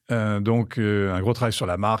 Donc, un gros travail sur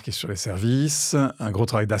la marque et sur les services, un gros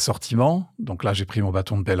travail d'assortiment. Donc là, j'ai pris mon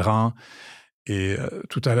bâton de pèlerin. Et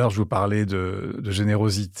tout à l'heure, je vous parlais de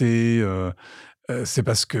générosité. C'est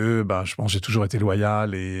parce que je pense que j'ai toujours été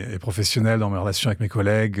loyal et professionnel dans mes relations avec mes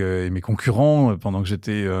collègues et mes concurrents pendant que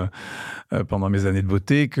j'étais pendant mes années de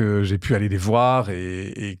beauté, que j'ai pu aller les voir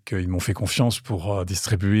et qu'ils m'ont fait confiance pour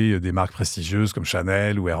distribuer des marques prestigieuses comme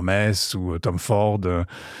Chanel ou Hermès ou Tom Ford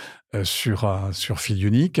sur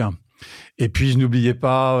FeelUnique. Et puis, je n'oubliais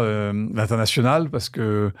pas l'international parce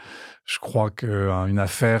que je crois qu'une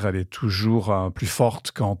affaire, elle est toujours plus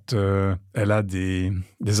forte quand elle a des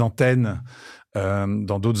antennes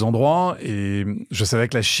dans d'autres endroits. Et je savais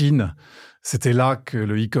que la Chine, c'était là que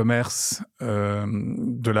le e-commerce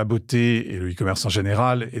de la beauté et le e-commerce en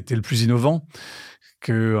général était le plus innovant,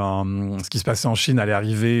 que ce qui se passait en Chine allait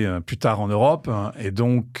arriver plus tard en Europe. Et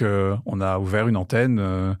donc, on a ouvert une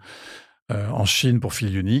antenne en Chine pour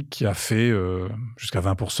FeelUnique qui a fait jusqu'à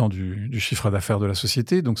 20% du chiffre d'affaires de la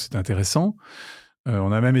société. Donc, c'était intéressant.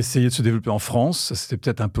 On a même essayé de se développer en France. C'était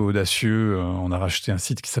peut-être un peu audacieux. On a racheté un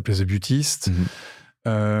site qui s'appelait The Beautist.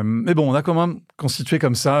 Mais bon, on a quand même constitué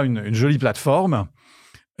comme ça une jolie plateforme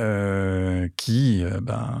qui,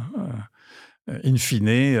 in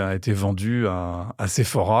fine, a été vendue à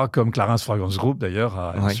Sephora, comme Clarins Fragrance Group d'ailleurs.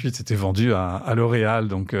 Ensuite, c'était vendu à L'Oréal.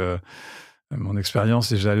 Donc, mon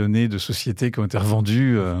expérience est jalonnée de sociétés qui ont été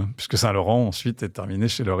revendues, puisque Saint-Laurent ensuite est terminé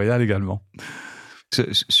chez L'Oréal également.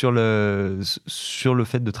 Sur le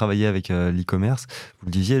fait de travailler avec l'e-commerce, vous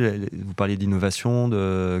le disiez, vous parliez d'innovation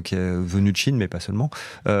qui est venue de Chine, mais pas seulement.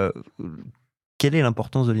 Quelle est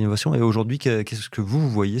l'importance de l'innovation ? Et aujourd'hui, qu'est-ce que vous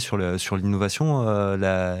voyez sur l'innovation,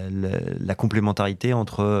 la complémentarité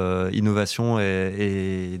entre innovation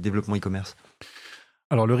et développement e-commerce ?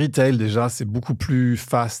 Alors, le retail, déjà, c'est beaucoup plus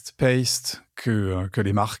fast-paced que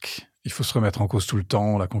les marques. Il faut se remettre en cause tout le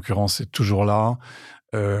temps. La concurrence est toujours là.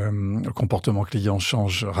 Le comportement client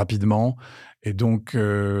change rapidement. Et donc,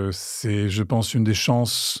 c'est, je pense, une des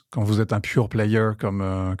chances, quand vous êtes un pure player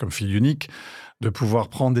comme FeelUnique, de pouvoir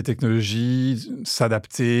prendre des technologies,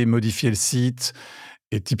 s'adapter, modifier le site.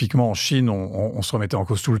 Et typiquement, en Chine, on se remettait en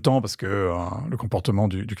cause tout le temps parce que le comportement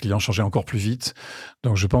du client changeait encore plus vite.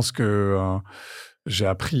 Donc, je pense que j'ai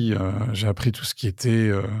appris tout ce qui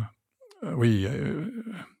était,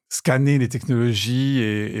 scanner les technologies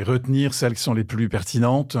et retenir celles qui sont les plus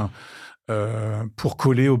pertinentes pour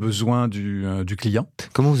coller aux besoins du client.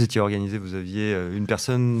 Comment vous étiez organisé? Vous aviez une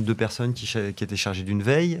personne, deux personnes qui étaient chargées d'une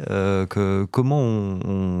veille. Comment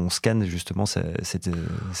on scanne justement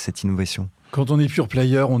cette innovation? Quand on est pure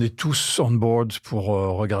player, on est tous on board pour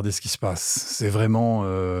regarder ce qui se passe. C'est vraiment,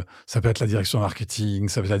 ça peut être la direction marketing,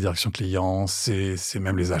 ça peut être la direction client, c'est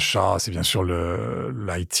même les achats, c'est bien sûr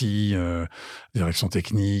l'IT, direction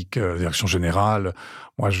technique, direction générale.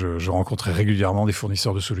 Moi, je rencontrais régulièrement des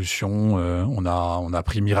fournisseurs de solutions. On a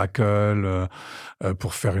pris Miracle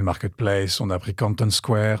pour faire une marketplace, on a pris Content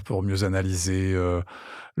Square pour mieux analyser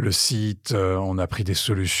le site, on a pris des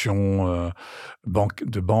solutions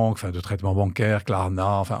de traitement bancaire, Klarna.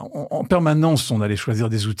 Enfin, en permanence, on allait choisir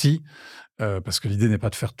des outils parce que l'idée n'est pas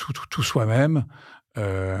de faire tout soi-même.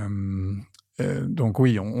 Donc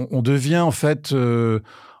oui, on devient en fait...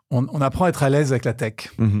 on apprend à être à l'aise avec la tech.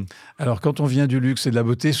 Mmh. Alors, quand on vient du luxe et de la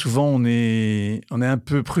beauté, souvent, on est un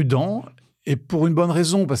peu prudent. Et pour une bonne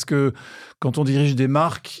raison, parce que quand on dirige des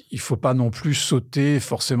marques, il ne faut pas non plus sauter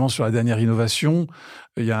forcément sur la dernière innovation.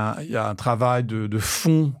 Il y a un travail de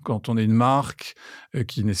fond quand on est une marque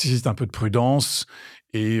qui nécessite un peu de prudence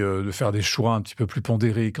et de faire des choix un petit peu plus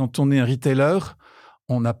pondérés. Quand on est un retailer,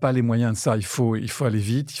 on n'a pas les moyens de ça. Il faut aller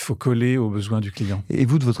vite, il faut coller aux besoins du client. Et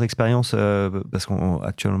vous, de votre expérience, parce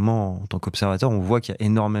qu'actuellement, en tant qu'observateur, on voit qu'il y a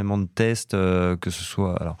énormément de tests, que ce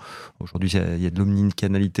soit... Alors, aujourd'hui, il y a de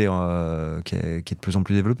l'omnicanalité qui est de plus en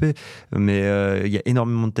plus développée, mais il y a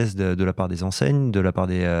énormément de tests de la part des enseignes, de la part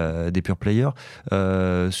des pure players,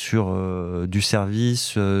 sur du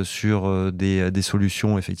service, sur des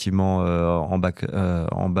solutions, effectivement, en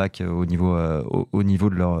bac au niveau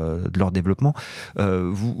de leur développement.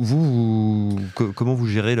 Comment vous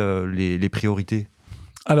gérez les priorités?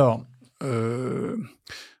 Alors,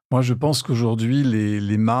 moi, je pense qu'aujourd'hui,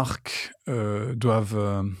 les marques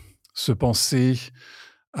doivent se penser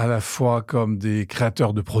à la fois comme des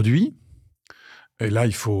créateurs de produits. Et là,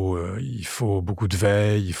 il faut beaucoup de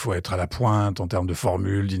veille, il faut être à la pointe en termes de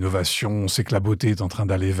formules, d'innovation. On sait que la beauté est en train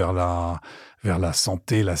d'aller vers la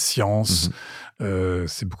santé, la science.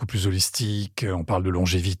 C'est beaucoup plus holistique. On parle de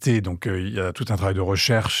longévité. Donc, il y a tout un travail de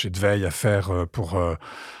recherche et de veille à faire pour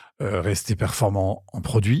rester performant en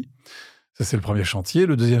produit. Ça, c'est le premier chantier.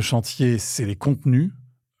 Le deuxième chantier, c'est les contenus.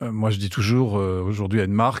 Moi, je dis toujours aujourd'hui à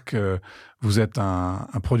une marque, vous êtes un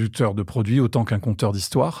producteur de produits autant qu'un conteur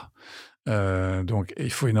d'histoire. Donc,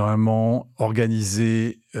 il faut énormément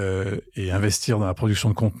organiser et investir dans la production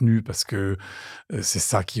de contenu parce que c'est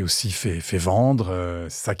ça qui aussi fait vendre,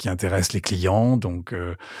 c'est ça qui intéresse les clients. Donc,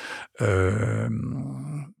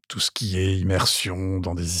 tout ce qui est immersion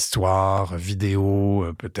dans des histoires, vidéos,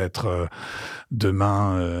 peut-être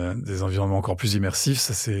demain des environnements encore plus immersifs,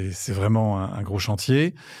 ça c'est vraiment un gros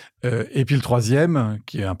chantier. Et puis le troisième,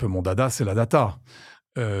 qui est un peu mon dada, c'est la data.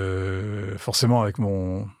 Forcément, avec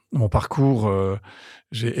mon parcours,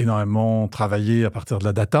 j'ai énormément travaillé à partir de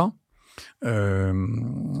la data. Quand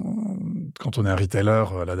on est un retailer,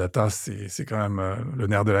 la data, c'est quand même le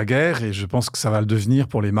nerf de la guerre et je pense que ça va le devenir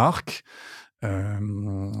pour les marques.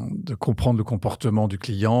 De comprendre le comportement du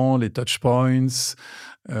client, les touch points,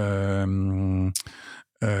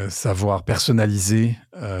 savoir personnaliser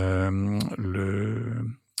le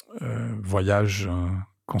voyage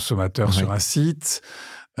consommateur sur un site.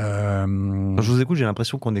 Quand je vous écoute, j'ai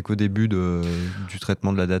l'impression qu'on n'est qu'au début du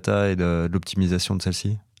traitement de la data et de l'optimisation de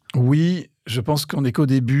celle-ci. Oui, je pense qu'on n'est qu'au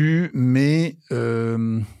début, mais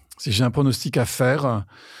si j'ai un pronostic à faire,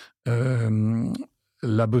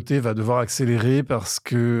 la beauté va devoir accélérer parce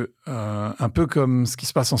que, un peu comme ce qui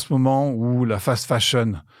se passe en ce moment où la fast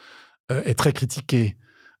fashion est très critiquée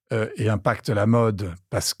et impacte la mode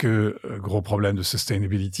parce que gros problème de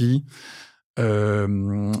sustainability,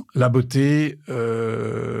 la beauté,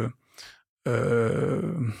 il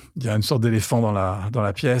y a une sorte d'éléphant dans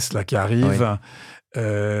la pièce là qui arrive. Oui.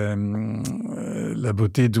 La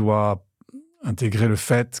beauté doit intégrer le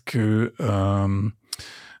fait que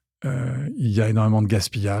il y a énormément de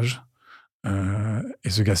gaspillage. Et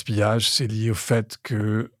ce gaspillage, c'est lié au fait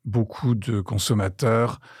que beaucoup de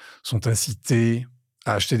consommateurs sont incités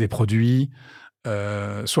à acheter des produits,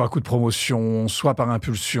 soit à coup de promotion, soit par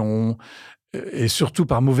impulsion, et surtout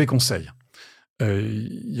par mauvais conseils.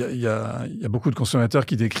 Il y a beaucoup de consommateurs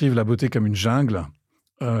qui décrivent la beauté comme une jungle,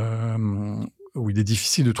 où il est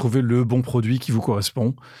difficile de trouver le bon produit qui vous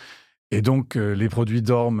correspond. Et donc, les produits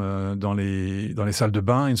dorment dans les salles de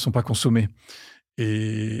bain et ne sont pas consommés.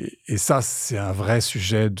 Et ça, c'est un vrai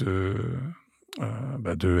sujet de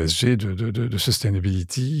ESG, de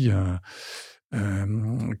sustainability.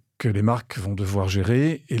 que les marques vont devoir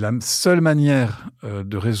gérer. Et la seule manière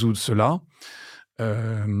de résoudre cela,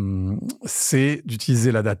 c'est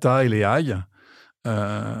d'utiliser la data et les AI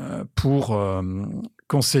pour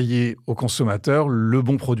conseiller au consommateur le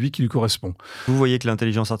bon produit qui lui correspond. Vous voyez que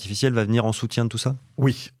l'intelligence artificielle va venir en soutien de tout ça ?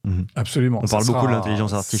 Oui, absolument. On parle beaucoup de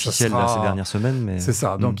l'intelligence artificielle là, ces dernières semaines. Mais... C'est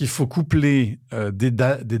ça. Donc, il faut coupler des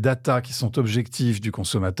datas qui sont objectives du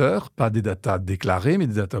consommateur, pas des datas déclarées, mais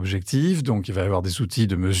des datas objectives. Donc, il va y avoir des outils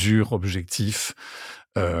de mesure objectifs,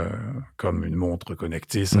 comme une montre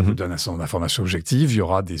connectée, ça vous donne un certain nombre d'informations objectives. Il y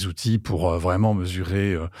aura des outils pour vraiment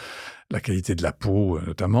mesurer la qualité de la peau,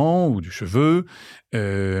 notamment, ou du cheveu,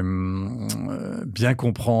 bien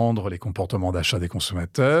comprendre les comportements d'achat des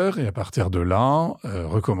consommateurs et à partir de là,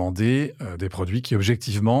 recommander des produits qui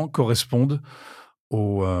objectivement correspondent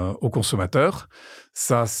aux consommateurs.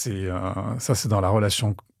 Ça, c'est dans la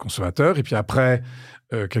relation consommateur. Et puis après,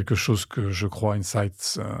 quelque chose que je crois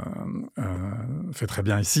Insights fait très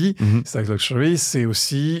bien ici, Insights Luxury, c'est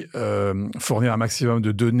aussi fournir un maximum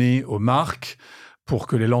de données aux marques pour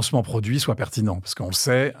que les lancements produits soient pertinents. Parce qu'on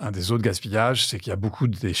sait, un des autres gaspillages, c'est qu'il y a beaucoup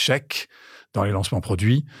d'échecs dans les lancements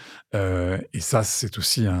produits. Et ça, c'est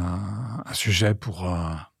aussi un sujet pour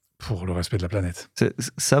le respect de la planète.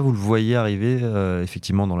 Ça, vous le voyez arriver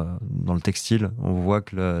effectivement dans le textile. On voit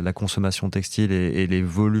que la consommation textile et les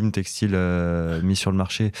volumes textiles mis sur le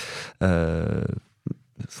marché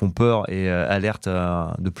font peur et alertent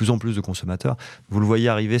de plus en plus de consommateurs. Vous le voyez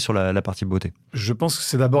arriver sur la partie beauté? Je pense que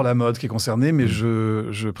c'est d'abord la mode qui est concernée, mais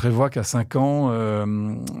je prévois qu'à 5 ans,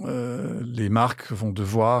 les marques vont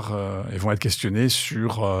devoir et vont être questionnées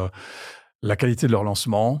sur la qualité de leur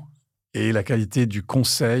lancement et la qualité du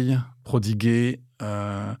conseil prodigué.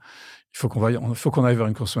 Il faut qu'on aille vers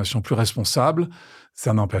une consommation plus responsable.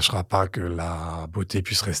 Ça n'empêchera pas que la beauté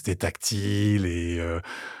puisse rester tactile et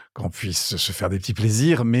qu'on puisse se faire des petits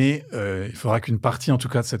plaisirs, mais il faudra qu'une partie, en tout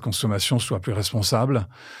cas, de cette consommation soit plus responsable.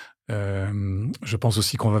 Je pense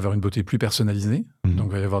aussi qu'on va vers une beauté plus personnalisée. Donc,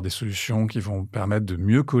 il va y avoir des solutions qui vont permettre de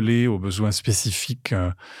mieux coller aux besoins spécifiques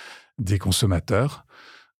des consommateurs.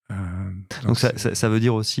 Donc ça veut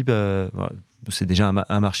dire aussi, c'est déjà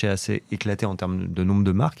un marché assez éclaté en termes de nombre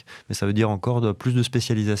de marques, mais ça veut dire encore plus de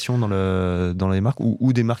spécialisation dans les marques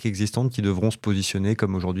ou des marques existantes qui devront se positionner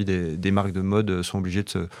comme aujourd'hui des marques de mode sont obligées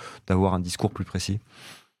d'avoir un discours plus précis.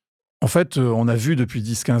 En fait, on a vu depuis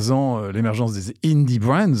 10-15 ans l'émergence des indie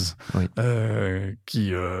brands,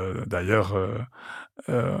 qui d'ailleurs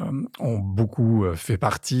ont beaucoup fait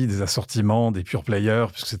partie des assortiments des pure players,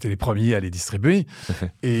 puisque c'était les premiers à les distribuer.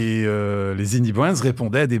 Et les indie brands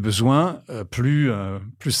répondaient à des besoins plus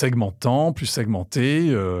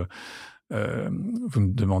segmentés. Vous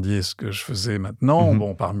me demandiez ce que je faisais maintenant.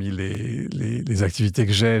 Bon, parmi les activités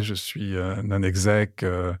que j'ai, je suis non-exec,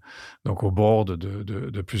 donc au board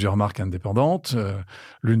de plusieurs marques indépendantes.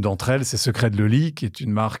 L'une d'entre elles, c'est Secret de Loli, qui est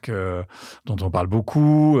une marque dont on parle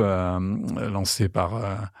beaucoup, lancée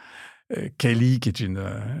par Kelly, qui est une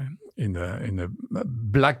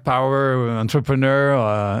Black Power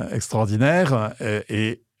entrepreneur extraordinaire.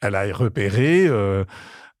 Et elle a repéré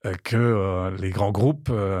que les grands groupes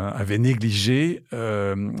avaient négligé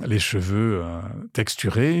les cheveux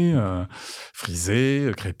texturés,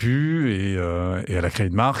 frisés, crépus, et elle a créé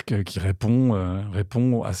une marque qui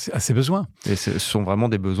répond à ces besoins. Et ce sont vraiment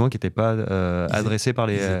des besoins qui n'étaient pas adressés par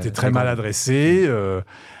les... Ils étaient très mal adressés.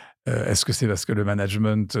 Est-ce que c'est parce que le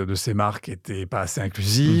management de ces marques n'était pas assez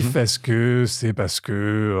inclusif? Est-ce que c'est parce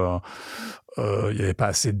que il n'y avait pas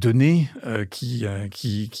assez de données qui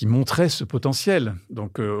montraient ce potentiel?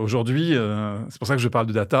 Donc aujourd'hui, c'est pour ça que je parle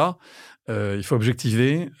de data. Il faut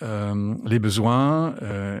objectiver les besoins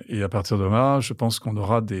et à partir de là, je pense qu'on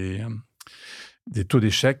aura des taux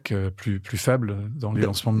d'échec plus faibles dans les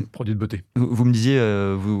lancements de produits de beauté. Vous me disiez,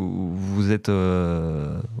 vous êtes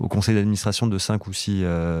au conseil d'administration de 5 ou 6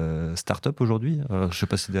 startups aujourd'hui. Alors, je ne sais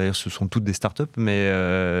pas si derrière ce sont toutes des startups, mais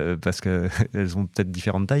parce qu'elles ont peut-être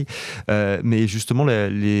différentes tailles. Mais justement,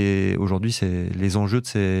 aujourd'hui, c'est les enjeux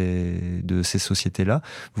de ces sociétés-là.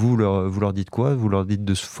 Vous leur dites quoi? Vous leur dites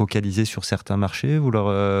de se focaliser sur certains marchés? Vous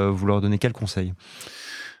leur donnez quel conseil?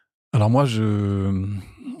 Alors moi,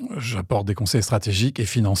 j'apporte des conseils stratégiques et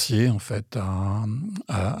financiers en fait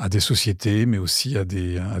à des sociétés, mais aussi à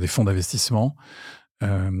des fonds d'investissement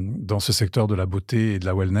dans ce secteur de la beauté et de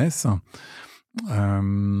la wellness.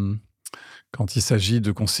 Quand il s'agit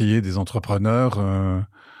de conseiller des entrepreneurs,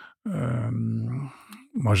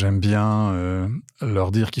 moi j'aime bien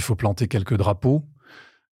leur dire qu'il faut planter quelques drapeaux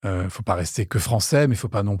Faut pas rester que français, mais il faut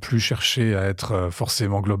pas non plus chercher à être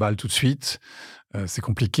forcément global tout de suite. C'est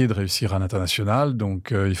compliqué de réussir à l'international,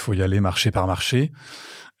 donc il faut y aller marché par marché.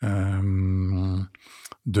 De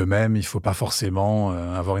même, il faut pas forcément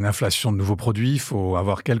avoir une inflation de nouveaux produits. Il faut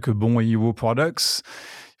avoir quelques bons EO products.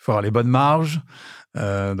 Il faut avoir les bonnes marges.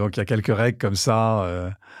 Donc, il y a quelques règles comme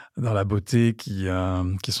ça dans la beauté qui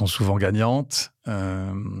sont souvent gagnantes.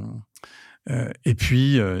 Et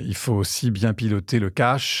puis, il faut aussi bien piloter le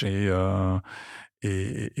cash et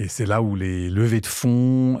c'est là où les levées de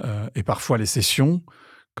fonds et parfois les cessions,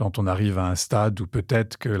 quand on arrive à un stade où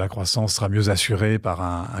peut-être que la croissance sera mieux assurée par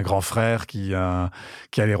un grand frère qui a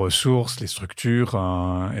les ressources, les structures,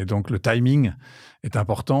 et donc le timing est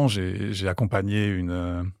important. J'ai accompagné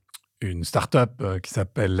une start-up qui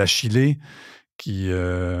s'appelle l'Achillée, qui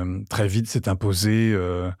très vite s'est imposé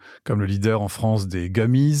comme le leader en France des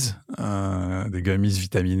gummies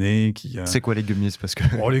vitaminés. C'est quoi les gummies parce que...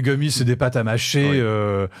 Les gummies, c'est des pâtes à mâcher.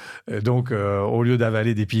 Donc, au lieu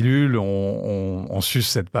d'avaler des pilules, on suce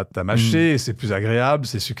cette pâte à mâcher. C'est plus agréable,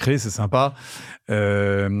 c'est sucré, c'est sympa.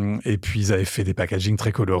 Et puis, ils avaient fait des packagings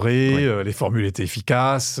très colorés. Les formules étaient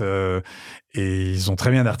efficaces. Et ils ont très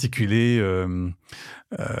bien articulé...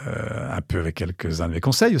 un peu avec quelques-uns de mes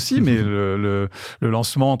conseils aussi, mais le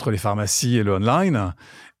lancement entre les pharmacies et le online.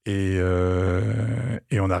 Et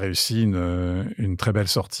on a réussi une très belle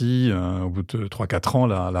sortie. Au bout de 3-4 ans,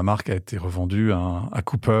 la marque a été revendue à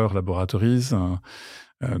Cooper Laboratories.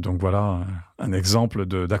 Donc voilà, un exemple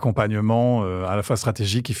d'accompagnement à la fois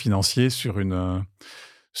stratégique et financier sur une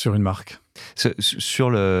marque.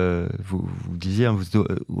 Vous disiez, hein,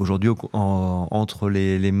 aujourd'hui, entre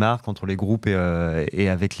les marques, entre les groupes et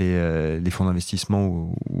avec les fonds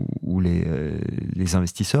d'investissement ou les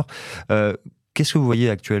investisseurs, qu'est-ce que vous voyez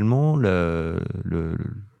actuellement?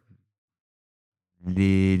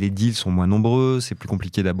 Les deals sont moins nombreux, c'est plus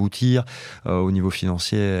compliqué d'aboutir au niveau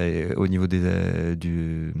financier et au niveau des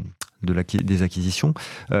acquisitions.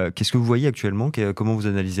 Qu'est-ce que vous voyez actuellement? Comment vous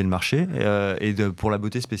analysez le marché? Pour la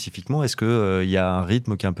beauté spécifiquement, est-ce qu'il y a un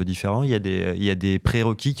rythme qui est un peu différent? Il y a des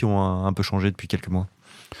prérequis qui ont un peu changé depuis quelques mois?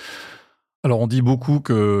 Alors, on dit beaucoup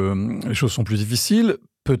que les choses sont plus difficiles.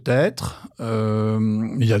 Peut-être.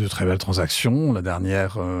 Il y a de très belles transactions. La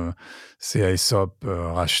dernière, c'est Aesop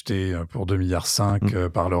racheté pour 2,5 milliards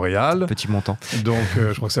par L'Oréal. Petit montant. Donc,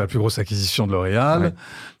 je crois que c'est la plus grosse acquisition de L'Oréal.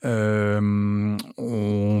 Ouais.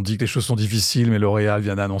 On dit que les choses sont difficiles, mais L'Oréal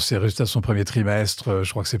vient d'annoncer les résultats de son premier trimestre.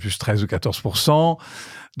 Je crois que c'est plus 13 ou 14%.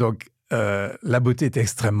 Donc, la beauté est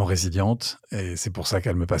extrêmement résiliente et c'est pour ça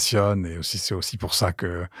qu'elle me passionne et c'est aussi pour ça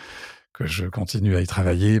que je continue à y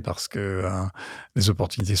travailler parce que les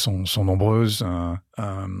opportunités sont nombreuses.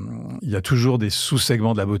 Il y a toujours des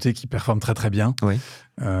sous-segments de la beauté qui performent très très bien. Oui.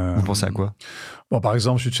 Vous pensez à quoi? Par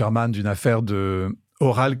exemple, je suis chairman d'une affaire de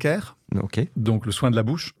oral care, donc le soin de la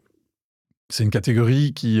bouche. C'est une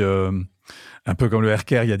catégorie qui, un peu comme le hair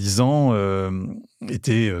care il y a 10 ans,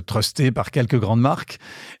 était trustée par quelques grandes marques.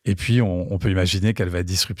 Et puis, on peut imaginer qu'elle va être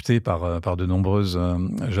disruptée par de nombreuses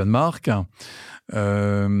jeunes marques.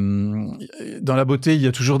 Dans la beauté, il y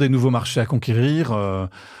a toujours des nouveaux marchés à conquérir.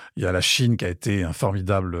 Il y a la Chine qui a été un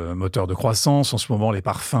formidable moteur de croissance. En ce moment, les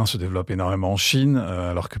parfums se développent énormément en Chine,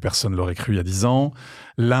 alors que personne ne l'aurait cru il y a 10 ans.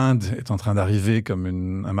 L'Inde est en train d'arriver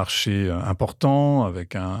comme un marché important,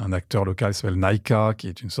 avec un acteur local qui s'appelle Nykaa, qui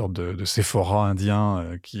est une sorte de Sephora indien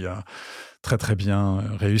qui a très très bien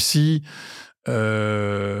réussi.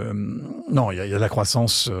 Non, il y a de la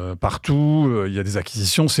croissance partout. Il y a des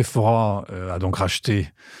acquisitions. Sephora a donc racheté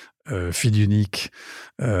FeelUnique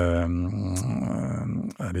à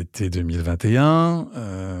l'été 2021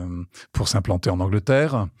 pour s'implanter en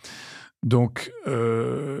Angleterre. Donc,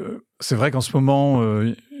 c'est vrai qu'en ce moment,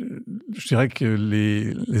 je dirais que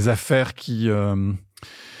les affaires qui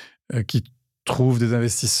trouvent des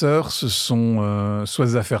investisseurs, ce sont soit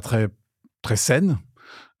des affaires très, très saines,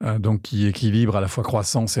 donc qui équilibrent à la fois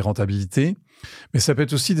croissance et rentabilité. Mais ça peut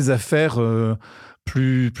être aussi des affaires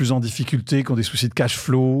plus en difficulté, qui ont des soucis de cash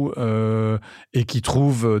flow et qui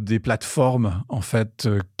trouvent des plateformes en fait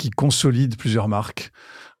qui consolident plusieurs marques.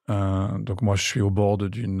 Donc moi, je suis au board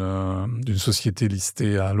d'une société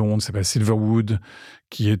listée à Londres, qui s'appelle Silverwood,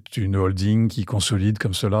 qui est une holding qui consolide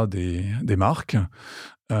comme cela des marques.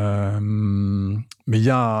 Mais il y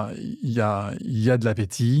a de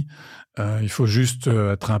l'appétit. Il faut juste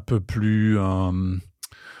être un peu plus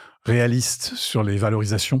réaliste sur les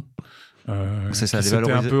valorisations. C'est ça,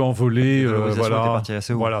 c'était un peu envolé.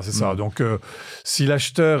 Voilà, c'est ça. Donc, si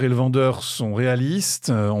l'acheteur et le vendeur sont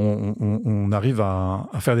réalistes, on arrive à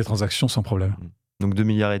faire des transactions sans problème. Donc 2,5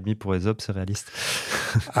 milliards pour Aesop, c'est réaliste.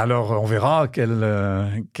 Alors, on verra quel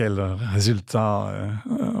résultat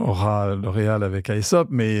aura L'Oréal avec Aesop,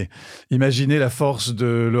 mais imaginez la force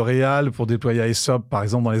de L'Oréal pour déployer Aesop, par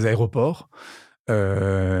exemple, dans les aéroports.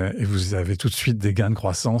 Et vous avez tout de suite des gains de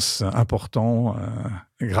croissance importants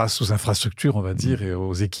grâce aux infrastructures, on va dire, et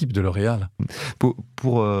aux équipes de L'Oréal.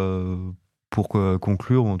 Pour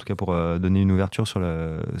conclure, ou en tout cas pour donner une ouverture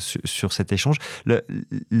sur cet échange,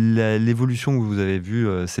 l'évolution que vous avez vue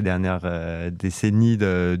ces dernières décennies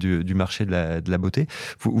du marché de la beauté,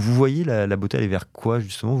 vous voyez la beauté aller vers quoi,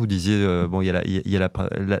 justement? Vous disiez, il y a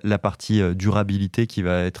la partie durabilité qui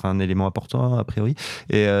va être un élément important, a priori.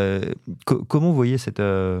 Et comment vous voyez cette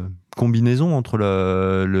combinaison entre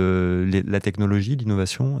la technologie,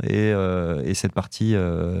 l'innovation et cette partie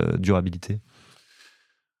durabilité?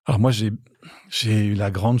 Alors moi, j'ai eu la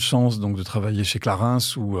grande chance donc de travailler chez Clarins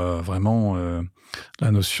où vraiment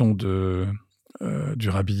la notion de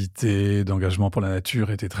durabilité, d'engagement pour la nature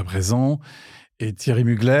était très présent. Et Thierry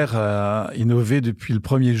Mugler a innové depuis le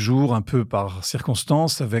premier jour, un peu par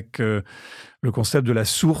circonstance, avec le concept de la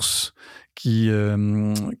source qui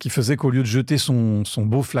faisait qu'au lieu de jeter son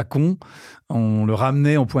beau flacon, on le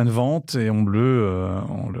ramenait au point de vente et on le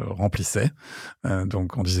remplissait.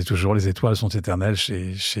 Donc, on disait toujours, les étoiles sont éternelles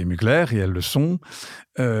chez Mugler, et elles le sont.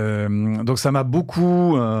 Donc, ça m'a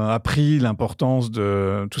beaucoup appris l'importance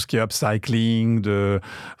de tout ce qui est upcycling, de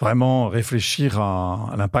vraiment réfléchir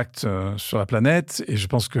à l'impact sur la planète. Et je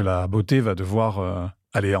pense que la beauté va devoir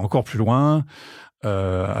aller encore plus loin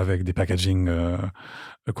avec des packaging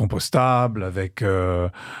compostable, avec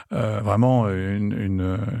vraiment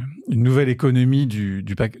une nouvelle économie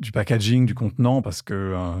du packaging, du contenant, parce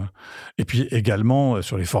que et puis également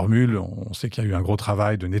sur les formules, on sait qu'il y a eu un gros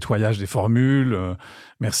travail de nettoyage des formules.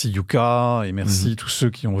 Merci Yuka et merci tous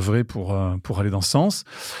ceux qui ont œuvré pour aller dans ce sens.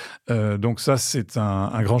 Donc ça, c'est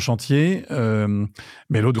un grand chantier.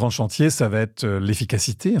 Mais l'autre grand chantier, ça va être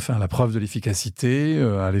l'efficacité, enfin la preuve de l'efficacité,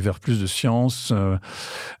 aller vers plus de science,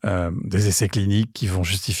 des essais cliniques qui vont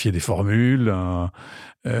justifier des formules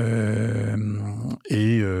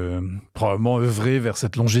et probablement œuvrer vers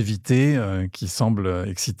cette longévité qui semble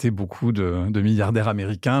exciter beaucoup de milliardaires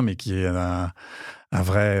américains, mais qui est une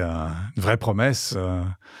vraie promesse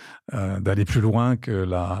d'aller plus loin que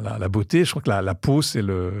la beauté. Je crois que la peau, c'est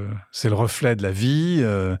le reflet de la vie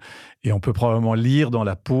et on peut probablement lire dans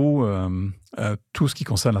la peau tout ce qui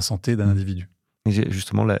concerne la santé d'un individu. Et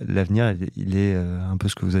justement, l'avenir, il est un peu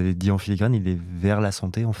ce que vous avez dit en filigrane, il est vers la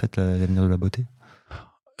santé, en fait, l'avenir de la beauté?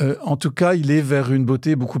 En tout cas, il est vers une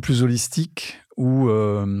beauté beaucoup plus holistique, où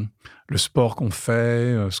le sport qu'on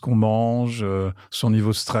fait, ce qu'on mange, son niveau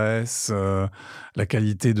de stress, la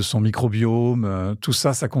qualité de son microbiome, tout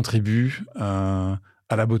ça, ça contribue à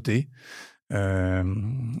la beauté.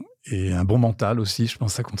 Et un bon mental aussi, je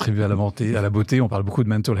pense que ça contribue à la beauté. On parle beaucoup de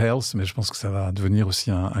mental health, mais je pense que ça va devenir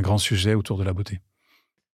aussi un grand sujet autour de la beauté.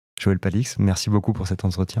 Joël Palix, merci beaucoup pour cet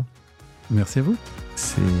entretien. Merci à vous.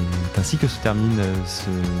 C'est ainsi que se termine ce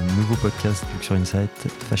nouveau podcast Luxury Insight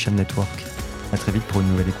Fashion Network. À très vite pour une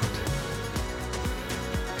nouvelle écoute.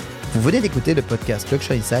 Vous venez d'écouter le podcast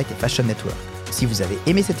Luxury Insight et Fashion Network. Si vous avez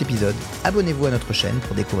aimé cet épisode, abonnez-vous à notre chaîne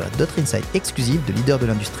pour découvrir d'autres insights exclusifs de leaders de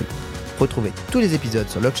l'industrie. Retrouvez tous les épisodes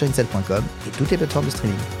sur luxuryinsight.com et toutes les plateformes de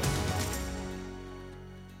streaming.